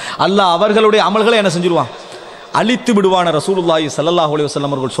இன்தஹகுஹா, அல்லாஹ் அவர்களுடைய அமல்களை என்ன செஞ்சிருவான்? அழித்து விடுவான. ரசூலுல்லாஹி ஸல்லல்லாஹு அலைஹி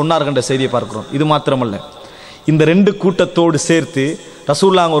வஸல்லம் அவர்கள் சொன்னார்கள் என்ற செய்தியை பார்க்கிறோம். இது மாத்திரமல்ல, இந்த ரெண்டு கூட்டத்தோடு சேர்த்து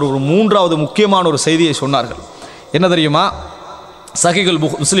ரசூலுல்லாஹ் ஒரு மூன்றாவது முக்கியமான ஒரு செய்தியை சொன்னார்கள். என்ன தெரியுமா? சஹீஹுல்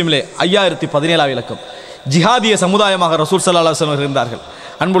முஸ்லிமிலே 5017 இலக்கம், ஜிஹாதிய சமுதாயமாக ரசூல் ஸல்லல்லாஹு அலைஹி வஸல்லம் இருந்தார்கள்.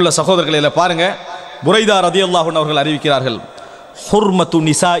 அன்புள்ள சகோதரர்களை பாருங்க, புரைதா ரலியல்லாஹு அன்ஹு அவர்கள் அறிவிக்கிறார்கள், ஹுர்மத்து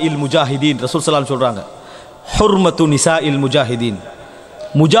நிசாஇல் முஜாஹிதீன், ரசூல் ஸல்லல்லாஹு அலைஹி சொல்றாங்க, ஹுர்மத்து நிசாஇல் முஜாஹிதீன்,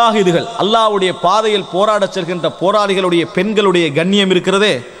 முஜாஹிதுகள் அல்லாஹ்வுடைய பாதையில் போராட செல்கின்ற போராளிகளுடைய பெண்களுடைய கண்ணியம்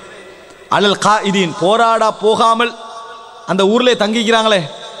இருக்கிறதே, அலல் காயிதீன், போராட போகாமல் அந்த ஊர்ல தங்கிக்கிறாங்களே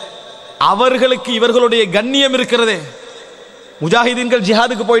அவர்களுக்கு இவர்களுடைய கண்ணியம் இருக்கிறதே. முஜாஹிதீன்கள்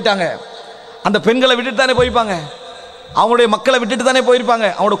ஜிஹாதுக்கு போயிட்டாங்க, அந்த பெண்களை விட்டுட்டு தானே போயிருப்பாங்க, அவங்களுடைய மக்களை விட்டுட்டு தானே போயிருப்பாங்க,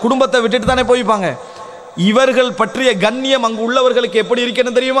 அவங்களோட குடும்பத்தை விட்டுட்டு தானே போயிருப்பாங்க. இவர்கள் பற்றிய கண்ணியம் அங்கு உள்ளவர்களுக்கு எப்படி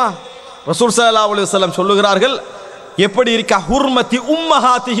இருக்கணும் தெரியுமா? ரசூல் ஸல்லல்லாஹு அலைஹி வஸல்லம் சொல்லுகிறார்கள், எப்படி இருக்க? ஹுர்மத்தி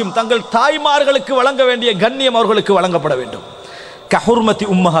உம்மஹாத்திஹிம், தங்கள் தாய்மார்களுக்கு வழங்க வேண்டிய கண்ணியம் அவர்களுக்கு வழங்கப்பட வேண்டும். கஹுர்மத்தி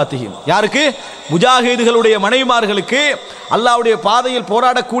உம்மஹாத்திஹிம், யாருக்கு? முஜாஹிதுகளுடைய மனைவிமார்களுக்கு, அல்லாஹ்வுடைய பாதையில்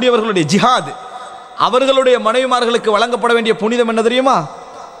போராடக்கூடியவர்களுடைய ஜிஹாத், அவர்களுடைய மனைவிமார்களுக்கு வழங்கப்பட வேண்டிய புனிதம் என்ன தெரியுமா?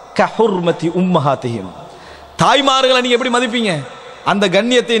 கஹுர்மத்தி உம்மஹாத்திஹிம், தாய்மார்களை நீங்க எப்படி மதிப்பீங்க? அந்த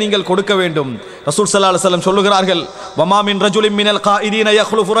கண்ணியத்தை நீங்கள் கொடுக்க வேண்டும். ரசூல் ஸல்லல்லாஹு அலைஹி வஸல்லம் சொல்லுகிறார்கள், வமா மின் ரஜுலின் மினல் காயிதீன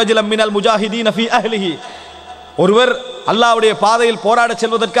யக்லுஃபு ரஜுலன் மினல் முஜாஹிதீன ஃபீ அஹ்லிஹி, ஒருவர் அல்லாஹ்வுடைய பாதையில் போராட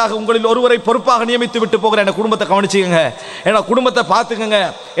செல்வதற்காக உங்களில் ஒருவரை பொறுப்பாக நியமித்து விட்டு போகிற, என் குடும்பத்தை கவனிச்சுக்கங்க, என் குடும்பத்தை பார்த்துக்கங்க,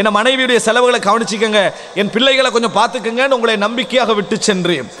 என் மனைவியுடைய செலவுகளை கவனிச்சுக்கங்க, என் பிள்ளைகளை கொஞ்சம் பார்த்துக்கங்கன்னு உங்களை நம்பிக்கையாக விட்டு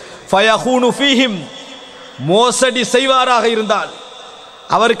சென்று ஃபயஹூனு ஃபீஹிம், மோசடி செய்வாராக இருந்தால்,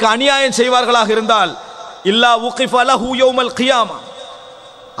 அவருக்கு அநியாயம் செய்வார்களாக இருந்தால், இல்லா உகிஃப லஹு யௌமல் கியாமா,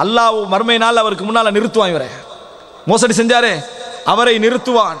 அல்லாஹ் மறுமை நாள் அவருக்கு முன்னால் நிறுத்துவான். இவரை மோசடி செஞ்சாரே அவரை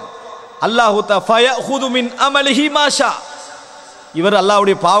நிறுத்துவான். அல்லாஹு ஃபயஹுது மின் அமலிஹி மாஷா, இவர்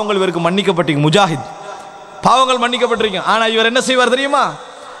அல்லாஹ்வுடைய பாவங்கள் இவருக்கு மன்னிக்கப்பட்டிருக்கு, முஜாஹித் பாவங்கள் மன்னிக்கப்பட்டிருக்கு. ஆனால் இவர் என்ன செய்வார் தெரியுமா?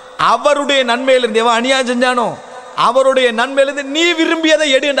 அவருடைய நன்மையிலிருந்து, எவன் அநியாயம் செஞ்சானோ அவருடைய நன்மையிலிருந்து நீ விரும்பியதை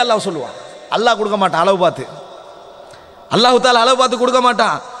எடு என்று அல்லாஹ் சொல்லுவான். அல்லாஹ் கொடுக்க மாட்டான் அளவு பார்த்து, அல்லாஹு தாலா அளவு பார்த்து கொடுக்க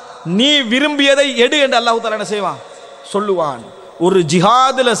மாட்டான். நீ விரும்பியதை எடு என்று அல்லாஹு தாலா என்ன செய்வான்? சொல்லுவான். ஒரு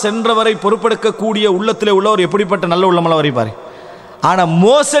ஜிஹாதில் சென்றவரை பொறுப்பெடுக்கக்கூடிய உள்ளத்தில் உள்ளவர் எப்படிப்பட்ட நல்ல உள்ளமெல்லாம் வரைப்பாரு. ஆனா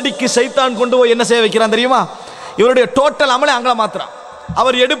மோசடிக்கு சைத்தான் கொண்டு போய் என்ன செய்ய வைக்கிறான் தெரியுமா? இவருடைய டோட்டல் அமலை அங்கே மாத்திரான்.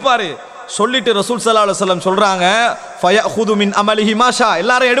 அவர் எடுப்பாரு. சொல்லிட்டு ரசூல் ஸல்லல்லாஹு அலைஹி வஸல்லம் சொல்றாங்க, ஃபயஹுது மின் அமலிஹி மாஷா,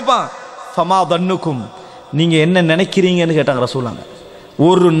 எல்லாரும் எடுப்பான். ஃபமா தன்னுக்கும், நீங்க என்ன நினைக்கிறீங்கன்னு கேட்டாங்க ரசூலுல்லாஹ்.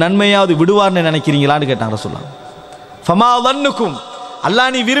 ஒரு நன்மையாவது விடுவார்னு நினைக்கிறீங்களான்னு கேட்டாங்க ரசூலுல்லாஹ். ஃபமா தன்னுக்கும்,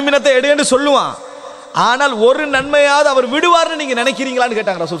 அல்லாஹ் நீ விரும்பினத்தை எடுன்னு சொல்லுவான். ஆனால் ஒரு நன்மையாவது அவர் விடுவார்னு நீங்க நினைக்கிறீங்களான்னு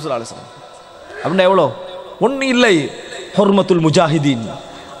கேட்டாங்க ரசூல் ஸல்லல்லாஹு அலைஹி வஸல்லம். அப்படின்னா எவ்வளோ? ஒன்றும் இல்லை, ஹுர்மத்துல் முஜாஹிதீன்,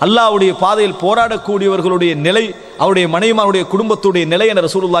 அல்லாஹ்வுடைய பாதையில் போராடக்கூடியவர்களுடைய நிலை, அவருடைய மனைவிமாருடைய குடும்பத்துடைய நிலை என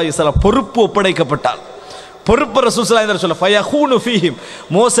ரசூலுல்லாஹி ஸல்லல்லாஹு அலைஹி வஸல்லம் பொறுப்பு ஒப்படைக்கப்பட்டால் பொறுப்பு ரசூல் ஸல்லல்லாஹு அலைஹி வஸல்லம் சொல்ல ஃபயஹூனு ஃபீஹிம்,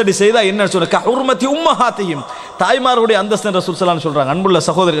 மோசடி செய்தா என்ன சொல்ல கஹுர்மதி உம்மஹாத்திஹிம், தாய்மார்களுடைய அந்தஸ்து ரசூல் ஸல்லல்லாஹு அலைஹி வஸல்லம் சொல்றாங்க. அன்புள்ள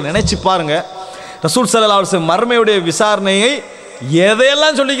சகோதரர்கள், நினைச்சு பாருங்க, ரசூல் ஸல்லல்லாஹு அலைஹி வஸல்லம் மறுமையுடைய விசாரணையை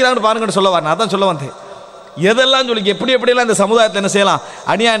எதையெல்லாம் சொல்லிக்கிறான்னு பாருங்கன்னு சொல்ல வரேன். அதான் சொல்ல வந்தேன். எதெல்லாம் சொல்லி எப்படியெல்லாம் இந்த சமுதாயத்தில் என்ன செய்யலாம்,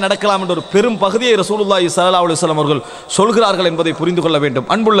 அநியாயம் நடக்கலாம் என்ற ஒரு பெரும் பகுதியை ரசூலுல்லாஹி ஸல்லல்லாஹு அலைஹி வஸல்லம் அவர்கள் சொல்கிறார்கள் என்பதை புரிந்து கொள்ள வேண்டும்.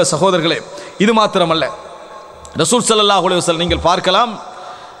 அன்புள்ள சகோதரர்களே, இது மாத்திரமல்ல, ரசூல் ஸல்லல்லாஹு அலைஹி வஸல்லம் நீங்கள் பார்க்கலாம்,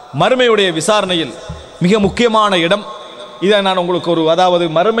 மறுமையுடைய விசாரணையில் மிக முக்கியமான இடம். இதை நான் உங்களுக்கு அதாவது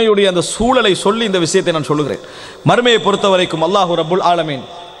மறுமையுடைய அந்த சூழலை சொல்லி இந்த விஷயத்தை நான் சொல்லுகிறேன். மறுமையை பொறுத்த வரைக்கும் அல்லாஹு ரப்புல் ஆலமீன்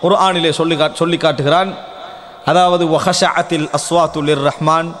குர்ஆனிலே சொல்லி காட்டுகிறான். அதாவது வஹஷஅத்தில் அஸ்வாத்து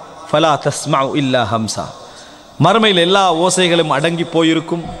லிர்ரஹ்மான் ஃபலா தஸ்மஉ இல்லா ஹம்ஸா, மறுமையில் எல்லா ஓசைகளும் அடங்கி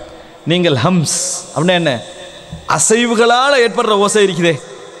போயிருக்கும். நீங்கள் ஹம்ஸ் அப்படின்னா என்ன, அசைவுகளால் ஏற்படுற ஓசை இருக்குதே,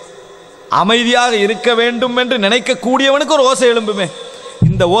 அமைதியாக இருக்க வேண்டும் என்று நினைக்கக்கூடியவனுக்கு ஒரு ஓசை எழும்புமே,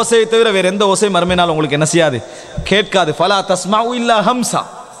 இந்த ஓசையை தவிர வேற எந்த ஓசை மறுமையினால் உங்களுக்கு என்ன செய்யாது, கேட்காது. ஃபலா தஸ்மஉ இல்லா ஹம்ஸா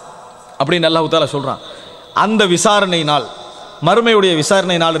அப்படின்னு அல்லாஹ் தஆலா சொல்றான். அந்த விசாரணை நாள், மறுமையுடைய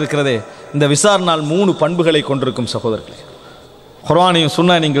விசாரணை நாள் இருக்கிறதே, இந்த விசாரணை நாள் 3 பண்புகளை கொண்டிருக்கும் சகோதரர்களே. குர்ஆனையும்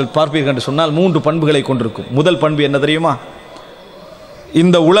சுன்னா நீங்கள் பார்ப்பீர்கள் என்று சொன்னால் 3 பண்புகளை கொண்டிருக்கும். முதல் பண்பு என்ன தெரியுமா?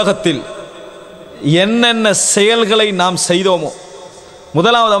 இந்த உலகத்தில் என்னென்ன செயல்களை நாம் செய்தோமோ,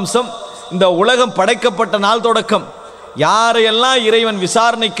 முதலாவது அம்சம், இந்த உலகம் படைக்கப்பட்ட நாள் தொடக்கம் யாரையெல்லாம் இறைவன்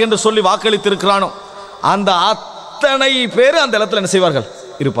விசாரணைக்கு என்று சொல்லி வாக்களித்திருக்கிறானோ அந்த அத்தனை பேர் அந்த இடத்துல என்ன செய்வார்கள்,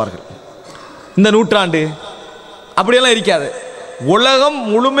 இருப்பார்கள். இந்த நூற்றாண்டு அப்படியெல்லாம் இருக்காது. உலகம்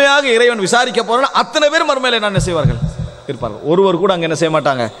முழுமையாக இறைவன் விசாரிக்க போறான், அத்தனை பேர் மறுமையில என்ன செய்வார்கள், இருப்பார்கள். ஒருவர் கூட அங்கே என்ன செய்ய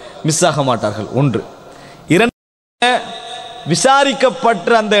மாட்டாங்க, மிஸ் ஆக மாட்டார்கள். ஒன்று. இரண்டு,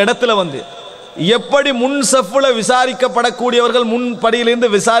 விசாரிக்கப்பட்ட அந்த இடத்துல எப்படி முன் சஃப்ல விசாரிக்கப்படக்கூடியவர்கள், முன்படியிலிருந்து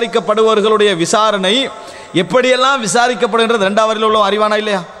விசாரிக்கப்படுபவர்களுடைய விசாரணை எப்படியெல்லாம் விசாரிக்கப்படுகின்றது, 2வது வரையில் உள்ளவன் அறிவானா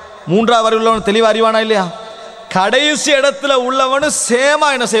இல்லையா, 3வது வரையில் உள்ளவன் தெளிவா அறிவானா இல்லையா, கடைசி இடத்துல உள்ளவனு சேமா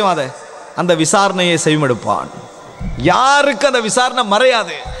என்ன செய்வான், அந்த விசாரணையை செய்மெடுப்பான். யாருக்கு அந்த விசாரணை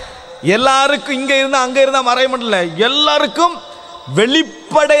மறையாது, எல்லாருக்கும் இங்க இருந்தா அங்க இருந்தா மறைய முடியல, எல்லாருக்கும்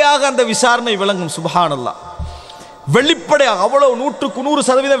வெளிப்படையாக அந்த விசாரணை விளங்கும். சுப்ஹானல்லாஹ், வெளிப்படையாக, அவ்வளவு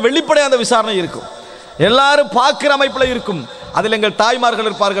 100% வெளிப்படையாக அந்த விசாரணை இருக்கும். எல்லாரும் பார்க்கிற அமைப்பில் இருக்கும். அதில் எங்கள் தாய்மார்கள்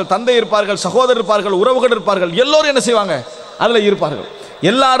இருப்பார்கள், தந்தை இருப்பார்கள், சகோதரர் இருப்பார்கள், உறவுகள் இருப்பார்கள், எல்லோரும் என்ன செய்வாங்க, அதில் இருப்பார்கள்.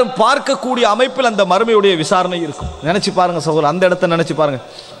 எல்லாரும் பார்க்கக்கூடிய அமைப்பில் அந்த மறுமையுடைய விசாரணை இருக்கும். நினைச்சு பாருங்க சகோதரர், அந்த இடத்த நினைச்சு பாருங்க,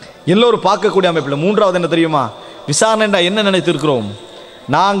 எல்லோரும் பார்க்கக்கூடிய அமைப்பில். 3வது என்ன தெரியுமா, விசாரணை என்ன நினைத்திருக்கிறோம்,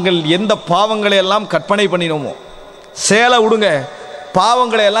 நாங்கள் எந்த பாவங்களை எல்லாம் கற்பனை பண்ணினோமோ, சேலை விடுங்க,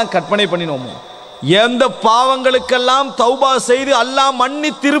 பாவங்களை எல்லாம் கற்பனை பண்ணினோமோ, எந்த பாவங்களுக்கெல்லாம் தௌபா செய்து அல்லாஹ்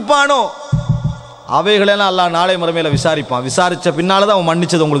மன்னித்திருப்பானோ அவைகளெல்லாம் அல்லாஹ் நாளை மறுமையில விசாரிப்பான். விசாரிச்ச பின்னால்தான் அவன்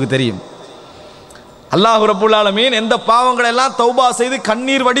மன்னிச்சது உங்களுக்கு தெரியும். அல்லாஹ் ரப்புல் ஆலமீன் எந்த பாவங்களை எல்லாம் தௌபா செய்து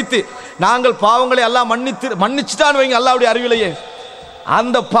கண்ணீர் வடித்து நாங்கள் பாவங்களை எல்லாம் மன்னிச்சுட்டான் வைங்க, அல்லாஹ்வுடைய அறிவிலேயே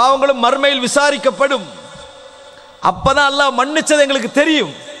அந்த பாவங்களும் மறுமையில் விசாரிக்கப்படும். அப்பதான் அல்லாஹ் மன்னிச்சது எங்களுக்கு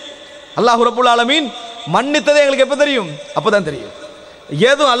தெரியும். அல்லாஹ் ரப்புல் ஆலமீன் மன்னித்தது எங்களுக்கு எப்ப தெரியும், அப்பதான் தெரியும்.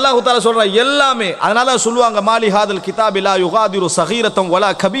 ஏதும் அல்லாஹ் தஆலா சொல்ற எல்லாமே, அதனால சொல்லுவாங்க, மாலி ஹாதல் கிதாபி லா யுகாதிரு ஸகீரத்தன் வலா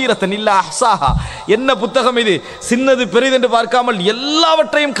கபீரத்தன் இல்லா அஹ்ஸாஹா, என்ன புத்தகம் இது, சின்னது பெரிதென்று பார்க்காமல்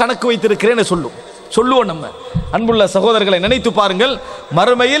எல்லாவற்றையும் கணக்கு வைத்திருக்கிறேன்னு சொல்லுவோம். நம்ம அன்புள்ள சகோதரர்களை நினைத்து பாருங்கள்,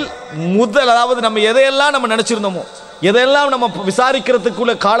 மறுமையில் அதாவது நம்ம எதையெல்லாம் நம்ம நினைச்சிருந்தோமோ, எதையெல்லாம் நம்ம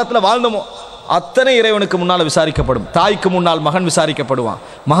விசாரிக்கிறதுக்குள்ள காலத்தில் வாழ்ந்தோமோ அத்தனை இறைவனுக்கு முன்னால் விசாரிக்கப்படும். தாய்க்கு முன்னால் மகன் விசாரிக்கப்படுவான்,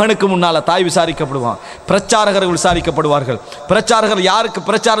 மகனுக்கு முன்னால் தாய் விசாரிக்கப்படுவான், பிரச்சாரகர்கள் விசாரிக்கப்படுவார்கள், பிரச்சாரகர் யாருக்கு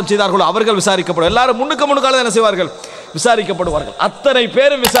பிரச்சாரம் செய்தார்களோ அவர்கள் விசாரிக்கப்படும். எல்லாரும் முன்னுக்கால என்ன செய்வார்கள், விசாரிக்கப்படுவார்கள். அத்தனை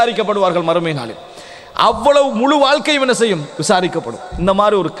பேரும் விசாரிக்கப்படுவார்கள் மறுமை நாளில். அவ்வளவு முழு வாழ்க்கையும் என்ன செய்யும், விசாரிக்கப்படும். இந்த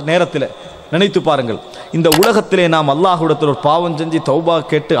மாதிரி ஒரு நேரத்தில் நினைத்து பாருங்கள், இந்த உலகத்திலே நாம் அல்லாஹ்விடத்தில் ஒரு பாவம் செஞ்சு தௌபா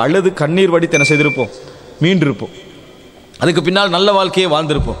கேட்டு அழுது கண்ணீர் வடித்து என்ன செய்திருப்போம், மீண்டிருப்போம். அதுக்கு பின்னால் நல்ல வாழ்க்கையை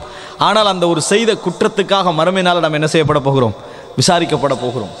வாழ்ந்திருப்போம். ஆனால் அந்த ஒரு செய்த குற்றத்துக்காக மறுமை நாளில் நாம் என்ன செய்யப்பட போகிறோம், விசாரிக்கப்பட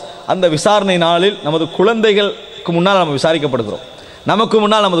போகிறோம். அந்த விசாரணை நாளில் நமது குழந்தைகளுக்கு முன்னால் நம்ம விசாரிக்கப்படுகிறோம், நமக்கு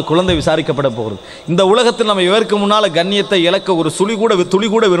முன்னால் நமது குழந்தை விசாரிக்கப்பட போகிறது. இந்த உலகத்தில் நம்ம எவருக்கு முன்னால் கண்ணியத்தை இழக்க ஒரு துளி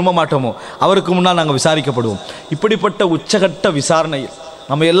கூட விரும்ப மாட்டோமோ அவருக்கு முன்னால் நாங்கள் விசாரிக்கப்படுவோம். இப்படிப்பட்ட உச்சகட்ட விசாரணையில்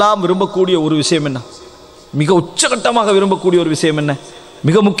நம்ம எல்லாம் விரும்பக்கூடிய ஒரு விஷயம் என்ன, மிக உச்சகட்டமாக விரும்பக்கூடிய ஒரு விஷயம் என்ன,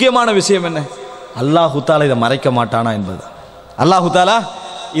 மிக முக்கியமான விஷயம் என்ன, அல்லாஹு தஆலா இதை மறைக்க மாட்டானா என்பது. அல்லாஹு தஆலா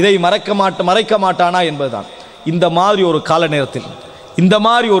இதை மறைக்க மாட்டானா என்பதுதான். இந்த மாதிரி ஒரு கால நேரத்தில், இந்த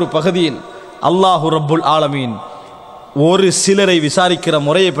மாதிரி ஒரு பகுதியில் அல்லாஹு ரப்புல் ஆலமீன் ஒரு சிலரை விசாரிக்கிற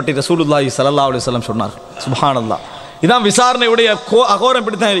முறையை பற்றி ரசூலுல்லாஹி ஸல்லல்லாஹு அலைஹி வஸல்லம் சொன்னார். சுப்ஹானல்லாஹ். இதான் விசாரணையுடைய அகோரம்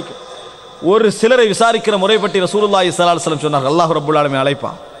இப்படி தான் இருக்கும். ஒரு சிலரை விசாரிக்கிற முறை பற்றி ரசூலுல்லாஹி ஸல்லல்லாஹு அலைஹி வஸல்லம் சொன்னார். அல்லாஹ் ரப்பல் ஆலமீன்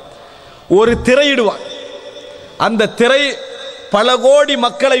அழைப்பான், ஒரு திரையிடுவான். அந்த திரை பல கோடி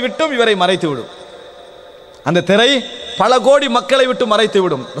மக்களை விட்டும் இவரை மறைத்து விடும். அந்த திரை பல கோடி மக்களை விட்டு மறைத்து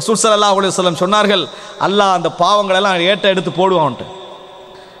விடும். ரசூல் ஸல்லல்லாஹு அலைஹி வஸல்லம் சொன்னார்கள், அல்லாஹ் அந்த பாவங்கள் எல்லாம் ஏட்ட எடுத்து போடுவான்.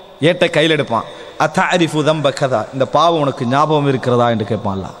 ஏட்டை கையில் எடுப்பான். அத்தஅரிஃபு தம்ப கதா, இந்த பாவம் உனக்கு ஞாபகம் இருக்கிறதா என்று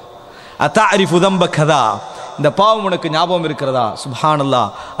கேட்பான் அல்லாஹ். அத்தஅரிஃபு தம்ப கதா, இந்த பாவம் உனக்கு ஞாபகம் இருக்கிறதா? சுப்ஹானல்லாஹ்.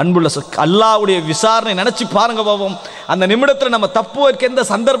 அன்புள்ள அல்லாஹ்வுடைய விசாரணை நினைச்சு பாருங்க பாவம். அந்த நிமிடத்தில் நம்ம தப்புவதற்கு எந்த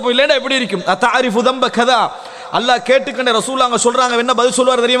சந்தர்ப்பம் இல்லைன்னா எப்படி இருக்கும்? அத்தஅரிஃபு தம்ப கதா, அல்லாஹ் கேட்டுக்கொண்ட ரசூல் அங்க சொல்றாங்க, என்ன பதில்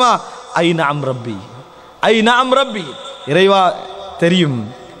சொல்வார் தெரியுமா? ஐ நஅம் ரப்பி, ஐ நஅம் ரப்பி, இறைவா தெரியும்,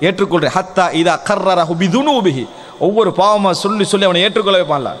 ஏற்றுக்கொள்றேன். ஹத்தா இதா கர்ரரஹு பிதுனூபிஹி, ஒவ்வொரு பாவமா சொல்லி சொல்லி அவனை ஏற்றுக்கொள்ள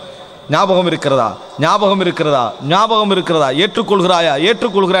வைப்பான்ல. ஞாபகம் இருக்கிறதா, ஞாபகம் இருக்கிறதா, ஞாபகம் இருக்கிறதா, ஏற்றுக்கொள்கிறாயா,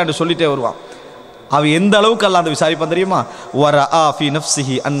 ஏற்றுக்கொள்கிறா என்று சொல்லிட்டே வருவான். அவன் எந்த அளவுக்கு அல்லாஹ் அந்த விசாரிப்பான் தெரியுமா? வரஆ ஃபி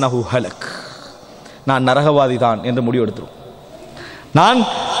நஃப்ஸிஹி அன்னஹு ஹலக், நான் நரகவாதி தான் என்று முடிவெடுத்துரும். நான்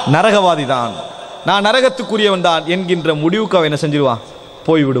நரகவாதி தான், நான் நரகத்துக்குரியவன் தான் என்கின்ற முடிவுக்கு அவன் என்ன செஞ்சிருவான்?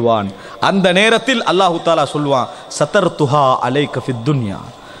 போய்விடுவான். அந்த நேரத்தில் அல்லாஹு தாலா சொல்வான், சதர்துஹா அலைக ஃபித் துன்யா,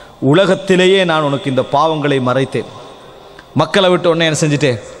 உலகத்திலேயே நான் உனக்கு இந்த பாவங்களை மறைத்தேன், மக்களை விட்டு உடனே என்ன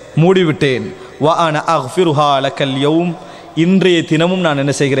செஞ்சிட்டேன்? மூடிவிட்டேன். வ அன அக்ஃபிருஹா லக்கல் யௌம், இன்றைய தினமும் நான்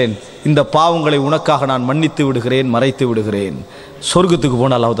என்ன செய்கிறேன்? இந்த பாவங்களை உனக்காக நான் மன்னித்து விடுகிறேன், மறைத்து விடுகிறேன். சொர்க்கத்துக்கு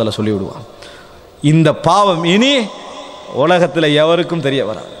போன அல்லாஹ் தஆலா சொல்லி விடுவான். இந்த பாவம் இனி உலகத்தில் எவருக்கும் தெரிய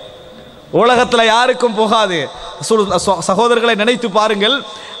வராது, உலகத்தில் யாருக்கும் போகாது. சகோதரர்களை நினைத்து பாருங்கள்,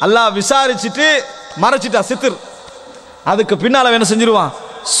 அல்லாஹ் விசாரிச்சுட்டு மறைச்சிட்டா சித்திர், அதுக்கு பின்னால் என்ன செஞ்சிருவான்?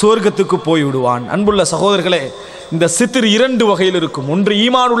 சொர்க்கத்துக்கு போய் விடுவான். அன்புள்ள சகோதரர்களே, இந்த சித்திர் இரண்டு வகையில் இருக்கும். ஒன்று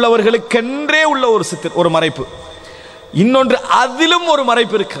ஈமான் உள்ளவர்களுக்கென்றே உள்ள ஒரு சித்திர், ஒரு மறைப்பு. இன்னொன்று அதிலும் ஒரு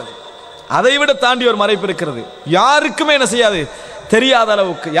மறைப்பு இருக்கிறது, அதை விட தாண்டி ஒரு மறைப்பு இருக்கிறது. யாருக்குமே என்ன செய்யாது, தெரியாத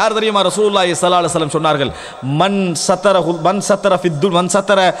அளவுக்கு. யார் தெரியுமா? ரசூலுல்லாஹி ஸல்லல்லாஹு அலைஹி வஸல்லம் சொன்னார்கள், மன்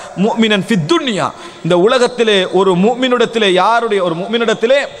சத்தர முஃமினன் ஃபித் துன்யா, இந்த உலகத்திலே ஒரு முஃமினிடத்திலே யாருடைய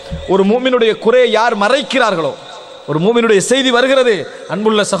ஒரு முஃமினுடைய குறையை யார் மறைக்கிறார்களோ, ஒரு மூமினுடைய செய்தி வருகிறது.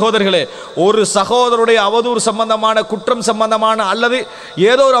 அன்புள்ள சகோதரர்களே, ஒரு சகோதரருடைய அவதூறு சம்பந்தமான, குற்றம் சம்பந்தமான, அல்லது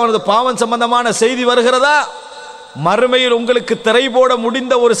ஏதோ ஒரு அவனது பாவம் சம்பந்தமான செய்தி வருகிறதா, மறுமையில் உங்களுக்கு திரை போட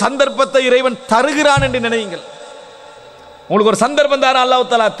முடிந்த ஒரு சந்தர்ப்பத்தை இறைவன் தருகிறான் என்று நினையுங்கள். உங்களுக்கு ஒரு சந்தர்ப்பம் தார அல்லாஹ்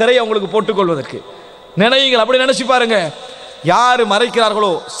தஆலா திரையை உங்களுக்கு போட்டுக்கொள்வதற்கு நினையுங்கள். அப்படி நினைச்சு பாருங்க. யார்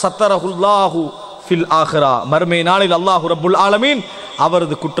மறைக்கிறார்களோ சத்தரஹுல்லாஹு ஃபில் ஆஹிரா, மறுமை நாளில் அல்லாஹ் ரப்புல் ஆலமீன்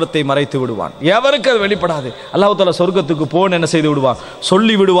அவரது குற்றத்தை மறைத்து விடுவான். எவருக்கு அது வெளிப்படாது, அல்லாஹ் தஆலா சொர்க்கத்துக்கு போன்னு என்ன செய்து விடுவான்?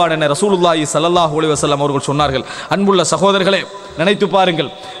 சொல்லி விடுவான் என ரசூலுல்லாஹி ஸல்லல்லாஹு அலைஹி வஸல்லம் அவர்கள் சொன்னார்கள். அன்புள்ள சகோதரர்களே, நினைத்து பாருங்கள்,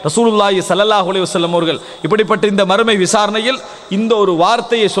 ரசூலுல்லாஹி ஸல்லல்லாஹு அலைஹி வஸல்லம் அவர்கள் இப்படிப்பட்ட இந்த மறுமை விசாரணையில் இந்த ஒரு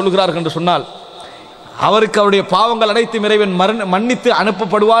வார்த்தையை சொல்கிறார்கள் என்று சொன்னால், அவருக்கு அவருடைய பாவங்கள் அனைத்தும் இறைவன் மன்னித்து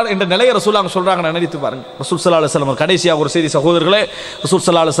அனுப்பப்படுவார் என்ற நிலையை ரசூலுல்லாஹ் சொல்றாங்க. நினைத்து பாருங்க. ரசூல் ஸல்லல்லாஹு அலைஹி வஸல்லம் கடைசியாக ஒரு செய்தி சகோதரர்களே, ரசூல்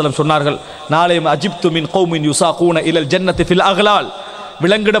ஸல்லல்லாஹு அலைஹி வஸல்லம் சொன்னார்கள், நாளை அஜிப்து மின் கௌமின் யுசாகூன இலல் ஜன்னதி ஃபில் அக்லால்,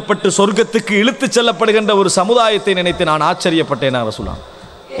 விலங்கிடப்பட்டு சொர்க்கத்துக்கு இழுத்து செல்லப்படுகின்ற ஒரு சமுதாயத்தை நினைத்து நான் ஆச்சரியப்பட்டேன். ரசூலுல்லாஹ்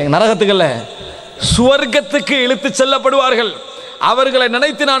எங்க நரகத்துக்கல்ல, சுவர்க்கத்துக்கு இழுத்து செல்லப்படுவார்கள், அவர்களை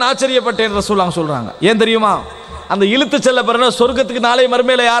நினைத்து நான் ஆச்சரியப்பட்டேன் ரசூலுல்லாஹ் சொல்றாங்க. ஏன் தெரியுமா? அந்த இழுத்து செல்லப்படுற சொர்க்கத்துக்கு நாளை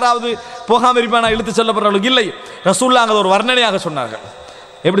மறுமையில யாராவது போகாம இருப்பானா? இழுத்து செல்லப்படுறவர்களுக்கு இல்லை. ரசூலுல்லாஹ் ஒரு வர்ணனையாக சொன்னார்கள்.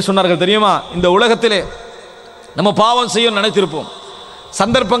 எப்படி சொன்னார்கள் தெரியுமா? இந்த உலகத்திலே நம்ம பாவம் செய்ய நினைத்திருப்போம்,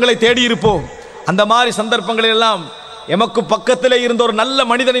 சந்தர்ப்பங்களை தேடி இருப்போம். அந்த மாதிரி சந்தர்ப்பங்களில் எல்லாம் எமக்கு பக்கத்திலே இருந்த ஒரு நல்ல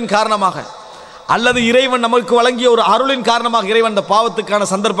மனிதனின் காரணமாக, அல்லது இறைவன் நமக்கு வழங்கிய ஒரு அருளின் காரணமாக இறைவன் அந்த பாவத்துக்கான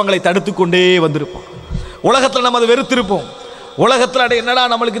சந்தர்ப்பங்களை தடுத்து கொண்டே வந்திருப்போம். உலகத்தில் நம்ம அதை வெறுத்திருப்போம். உலகத்தில் என்னடா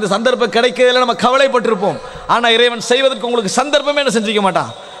நம்மளுக்கு இந்த சந்தர்ப்பம் கிடைக்கிறதுல நம்ம கவலைப்பட்டிருப்போம். ஆனால் இறைவன் செய்வதற்கு உங்களுக்கு சந்தர்ப்பமே என்ன செஞ்சிக்க மாட்டான்,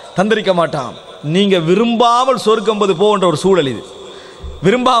 தந்திரிக்க மாட்டான். நீங்க விரும்பாமல் சொர்க்கம் போன்ற ஒரு சூழல் இது,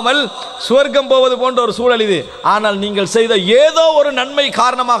 விரும்பாமல் சுவர்க்கம் போவது போன்ற ஒரு சூழல் இது. ஆனால் நீங்கள் செய்த ஏதோ ஒரு நன்மை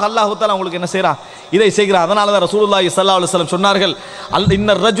காரணமாக அல்லாஹ் தஆலா உங்களுக்கு என்ன செய்றான், இதை செய்கிறார். அதனால தான் ரசூலுல்லாஹி ஸல்லல்லாஹு அலைஹி வஸல்லம் சொன்னார்கள்,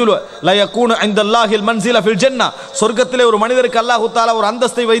 இன்னர் ரஜுல லா யகூனு இன்தல்லாஹில் மன்சில ஃபில் ஜன்னah, சொர்க்கத்திலே ஒரு மனிதருக்கு அல்லாஹ் தஆலா ஒரு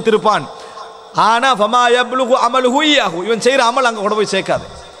அந்தஸ்தை வைத்திருப்பான். ஆனா ஃபமா யப்லுகு அமலுஹு இய்யாஹு, இவன் செய்கிற அமல் அங்கே கொண்டு போய் சேர்க்காது,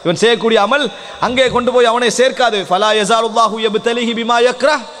 இவன் செய்யக்கூடிய அமல் அங்கே கொண்டு போய் அவனை சேர்க்காது. ஃபலா யஸாலுல்லாஹு யப்தலிஹி பிமா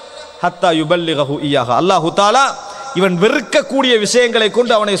யக்ரஹ் ஹத்தா யுபல்லிகஹு இய்யாஹா, அல்லாஹ் தஆலா இவன் வெறுக்கக்கூடிய விஷயங்களை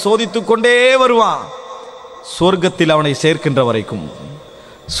கொண்டு அவனை சோதித்துக் கொண்டே வருவான், சொர்க்கத்தில் அவனை சேர்க்கின்ற வரைக்கும்,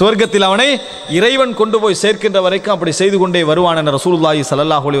 சொர்க்கத்தில் அவனை இறைவன் கொண்டு போய் சேர்க்கின்ற வரைக்கும் அப்படி செய்து கொண்டே வருவான் என ரசூலுல்லாஹி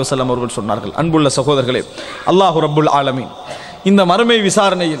ஸல்லல்லாஹு அலைஹி வஸல்லம் அவர்கள் சொன்னார்கள். அன்புள்ள சகோதரர்களே, அல்லாஹ் ரப்புல் ஆலமீன் இந்த மறுமை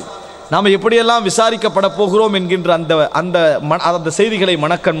விசாரணையில் நாம் எப்படியெல்லாம் விசாரிக்கப்பட போகிறோம் என்கின்ற அந்த செய்திகளை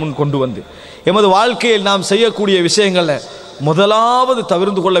மனக்கண் முன் கொண்டு வந்து எமது வாழ்க்கையில் நாம் செய்யக்கூடிய விஷயங்களில் முதலாவது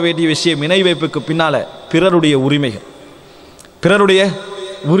தவிர்த்து கொள்ள வேண்டிய விஷயம் இணை வைப்புக்கு பின்னால பிறருடைய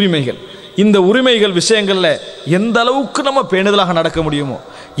உரிமைகள். இந்த உரிமைகள் விஷயங்களில் எந்த அளவுக்கு நம்ம பேணுதலாக நடக்க முடியுமோ,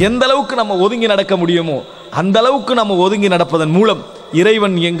 எந்த அளவுக்கு நம்ம ஒதுங்கி நடக்க முடியுமோ, அந்த அளவுக்கு நம்ம ஒதுங்கி நடப்பதன் மூலம்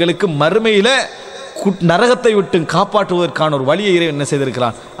இறைவன் எங்களுக்கு மறுமையில் நரகத்தை விட்டு காப்பாற்றுவதற்கான ஒரு வழியை இறைவன் என்ன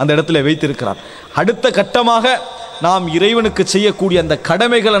செய்திருக்கிறான், அந்த இடத்துல வைத்திருக்கிறான். அடுத்த கட்டமாக நாம் இறைவனுக்கு செய்யக்கூடிய அந்த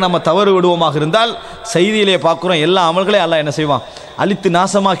கடமைகளை நம்ம தவறு விடுவோமாக இருந்தால் செய்தியிலே பார்க்குறோம் எல்லா அமல்களையும் அல்லாஹ் என்ன செய்வான், அழித்து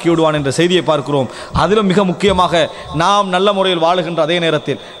நாசமாக்கி விடுவான் என்ற செய்தியை பார்க்கிறோம். அதிலும் மிக முக்கியமாக நாம் நல்ல முறையில் வாழுகின்ற அதே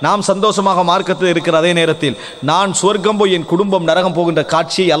நேரத்தில், நாம் சந்தோஷமாக மார்க்கத்தில் இருக்கிற அதே நேரத்தில், நான் சொர்க்கம் போய் என் குடும்பம் நரகம் போகின்ற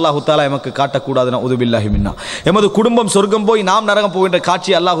காட்சியை அல்லாஹு தாலா எமக்கு காட்டக்கூடாது. நஊது பில்லாஹி மின்னா. எமது குடும்பம் சொர்க்கம் போய் நாம் நரகம் போகின்ற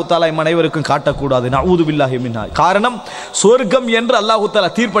காட்சியை அல்லாஹு தாலா எம் அனைவருக்கும் காட்டக்கூடாது. நஊது பில்லாஹி மின்னா. காரணம், சொர்க்கம் என்று அல்லாஹு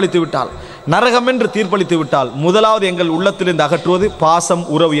தாலா தீர்ப்பளித்து விட்டால், நரகம் என்று தீர்ப்பளித்து விட்டால், முதலாவது எங்கள் உள்ளத்திலிருந்து அகற்றுவது பாசம்,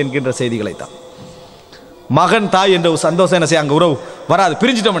 உறவு என்கின்ற செய்திகளை தான். மகன் தாய் என்ற சந்தோஷம் என்ன செய்ய அங்கே உறவு வராது,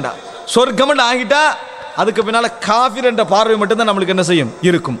 பிரிஞ்சிட்டோம்டா. சொர்க்கம் ஆகிட்டா அதுக்கு பின்னால காஃபிர் என்ற பார்வை மட்டும்தான் நம்மளுக்கு என்ன செய்யும்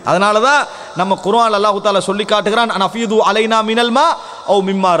இருக்கும். அதனால தான் நம்ம குர்ஆன் அல்லாஹ் தஆலா சொல்லி காட்டுகிறான், அனஃபீது அலைனா மினல் மா அவ்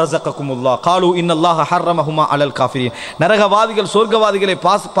மிம்மா ரஸககுமுல்லாஹ் காலு இன்னல்லாஹ ஹர்ரமஹுமா அலல் காஃபிரின். நரகவாதிகள் சொர்க்கவாதிகளை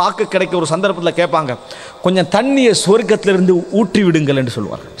பார்க்க கிடைக்க ஒரு சந்தர்ப்பத்தில் கேட்பாங்க, கொஞ்சம் தண்ணியை சொர்க்கத்திலிருந்து ஊற்றி விடுங்கள் என்று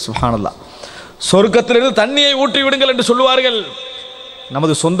சொல்லுவார்கள். சுப்ஹானல்லாஹ், சொர்க்கத்திலிருந்து தண்ணியை ஊற்றி விடுங்கள் என்று சொல்லுவார்கள்.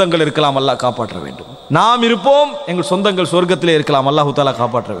 நமது சொந்தங்கள் இருக்கலாம், அல்லாஹ் காப்பாற்ற வேண்டும். நாம் இருப்போம், எங்கள் சொந்தங்கள் சொர்க்கத்திலே இருக்கலாம், அல்லாஹு தஆலா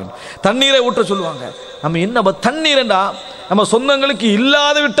காப்பாற்ற வேண்டும். தண்ணீரை ஊற்ற சொல்லுவாங்க. நம்ம என்ன தண்ணீர்ண்டா நம்ம சொந்தங்களுக்கு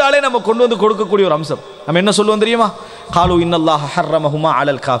இல்லாத விட்டாலே நம்ம கொண்டு வந்து கொடுக்கக்கூடிய ஒரு அம்சம். நம்ம என்ன சொல்லுவோம் தெரியுமா? காலு இன்னல்லாஹ ஹர்ரமஹுமா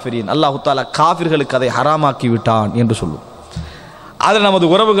அலல் காஃபிரின். அல்லாஹு தஆலா காஃபிர்களுக்கு அதை ஹராமாக்கி விட்டான் என்று சொல்லுவோம். அதில் நமது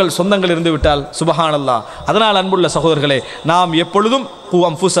உறவுகள் சொந்தங்கள் இருந்து விட்டால் சுபஹானல்லாஹ். அதனால் அன்புள்ள சகோதரர்களே, நாம் எப்பொழுதும்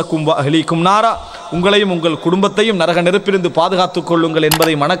அன்ஃபுஸக்கும் வ அஹ்லீக்கும் நாரா, உங்களையும் உங்கள் குடும்பத்தையும் நரக நெருப்பிலிருந்து பாதுகாத்துக் கொள்ளுங்கள்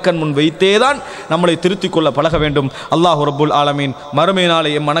என்பதை மனக்கண் முன் வைத்தேதான் நம்மளை திருத்திக் கொள்ள பழக வேண்டும். அல்லாஹ் ரப்புல் ஆலமீன் மறுமை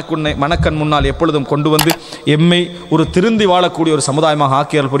நாளை எம் மனக்கண் முன்னால் எப்பொழுதும் கொண்டு வந்து எம்மை ஒரு திருந்தி வாழக்கூடிய ஒரு சமுதாயமாக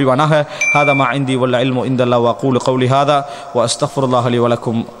ஆக்கியல் புரிவானாக. ஹாதா மா இந்தி வல் இல்மு இந்தல்லாஹ் வ அகூலு கௌலி ஹாதா வ அஸ்தக்ஃபிருல்லாஹ் லி வ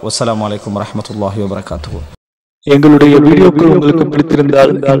லக்கும். வஸ்ஸலாமு அலைக்கும் வ ரஹ்மத்துல்லாஹி வ பரகாத்துஹு. எங்களுடைய வீடியோக்கள் உங்களுக்கு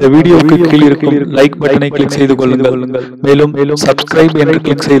பிடித்திருந்தால் இந்த வீடியோவுக்கு கீழ் இருக்கும் லைக் பட்டனை கிளிக் செய்து கொள்ளுங்கள். மேலும் சப்ஸ்கிரைப் என்று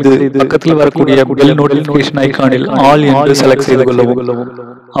கிளிக் செய்து பக்கத்தில் வரக்கூடிய பெல் நோட்டிபிகேஷன் ஐகானில் ஆல் என்று செலக்ட் செய்து கொள்ளவும்.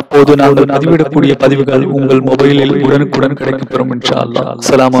 அப்போது நாங்கள் பதிவிடக்கூடிய பதிவுகள் உங்கள் மொபைலில் உடனுக்குடன் கிடைக்கப்பெறும் இன்ஷா அல்லாஹ்.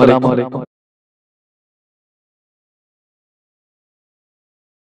 அஸ்ஸலாமு அலைக்கும்.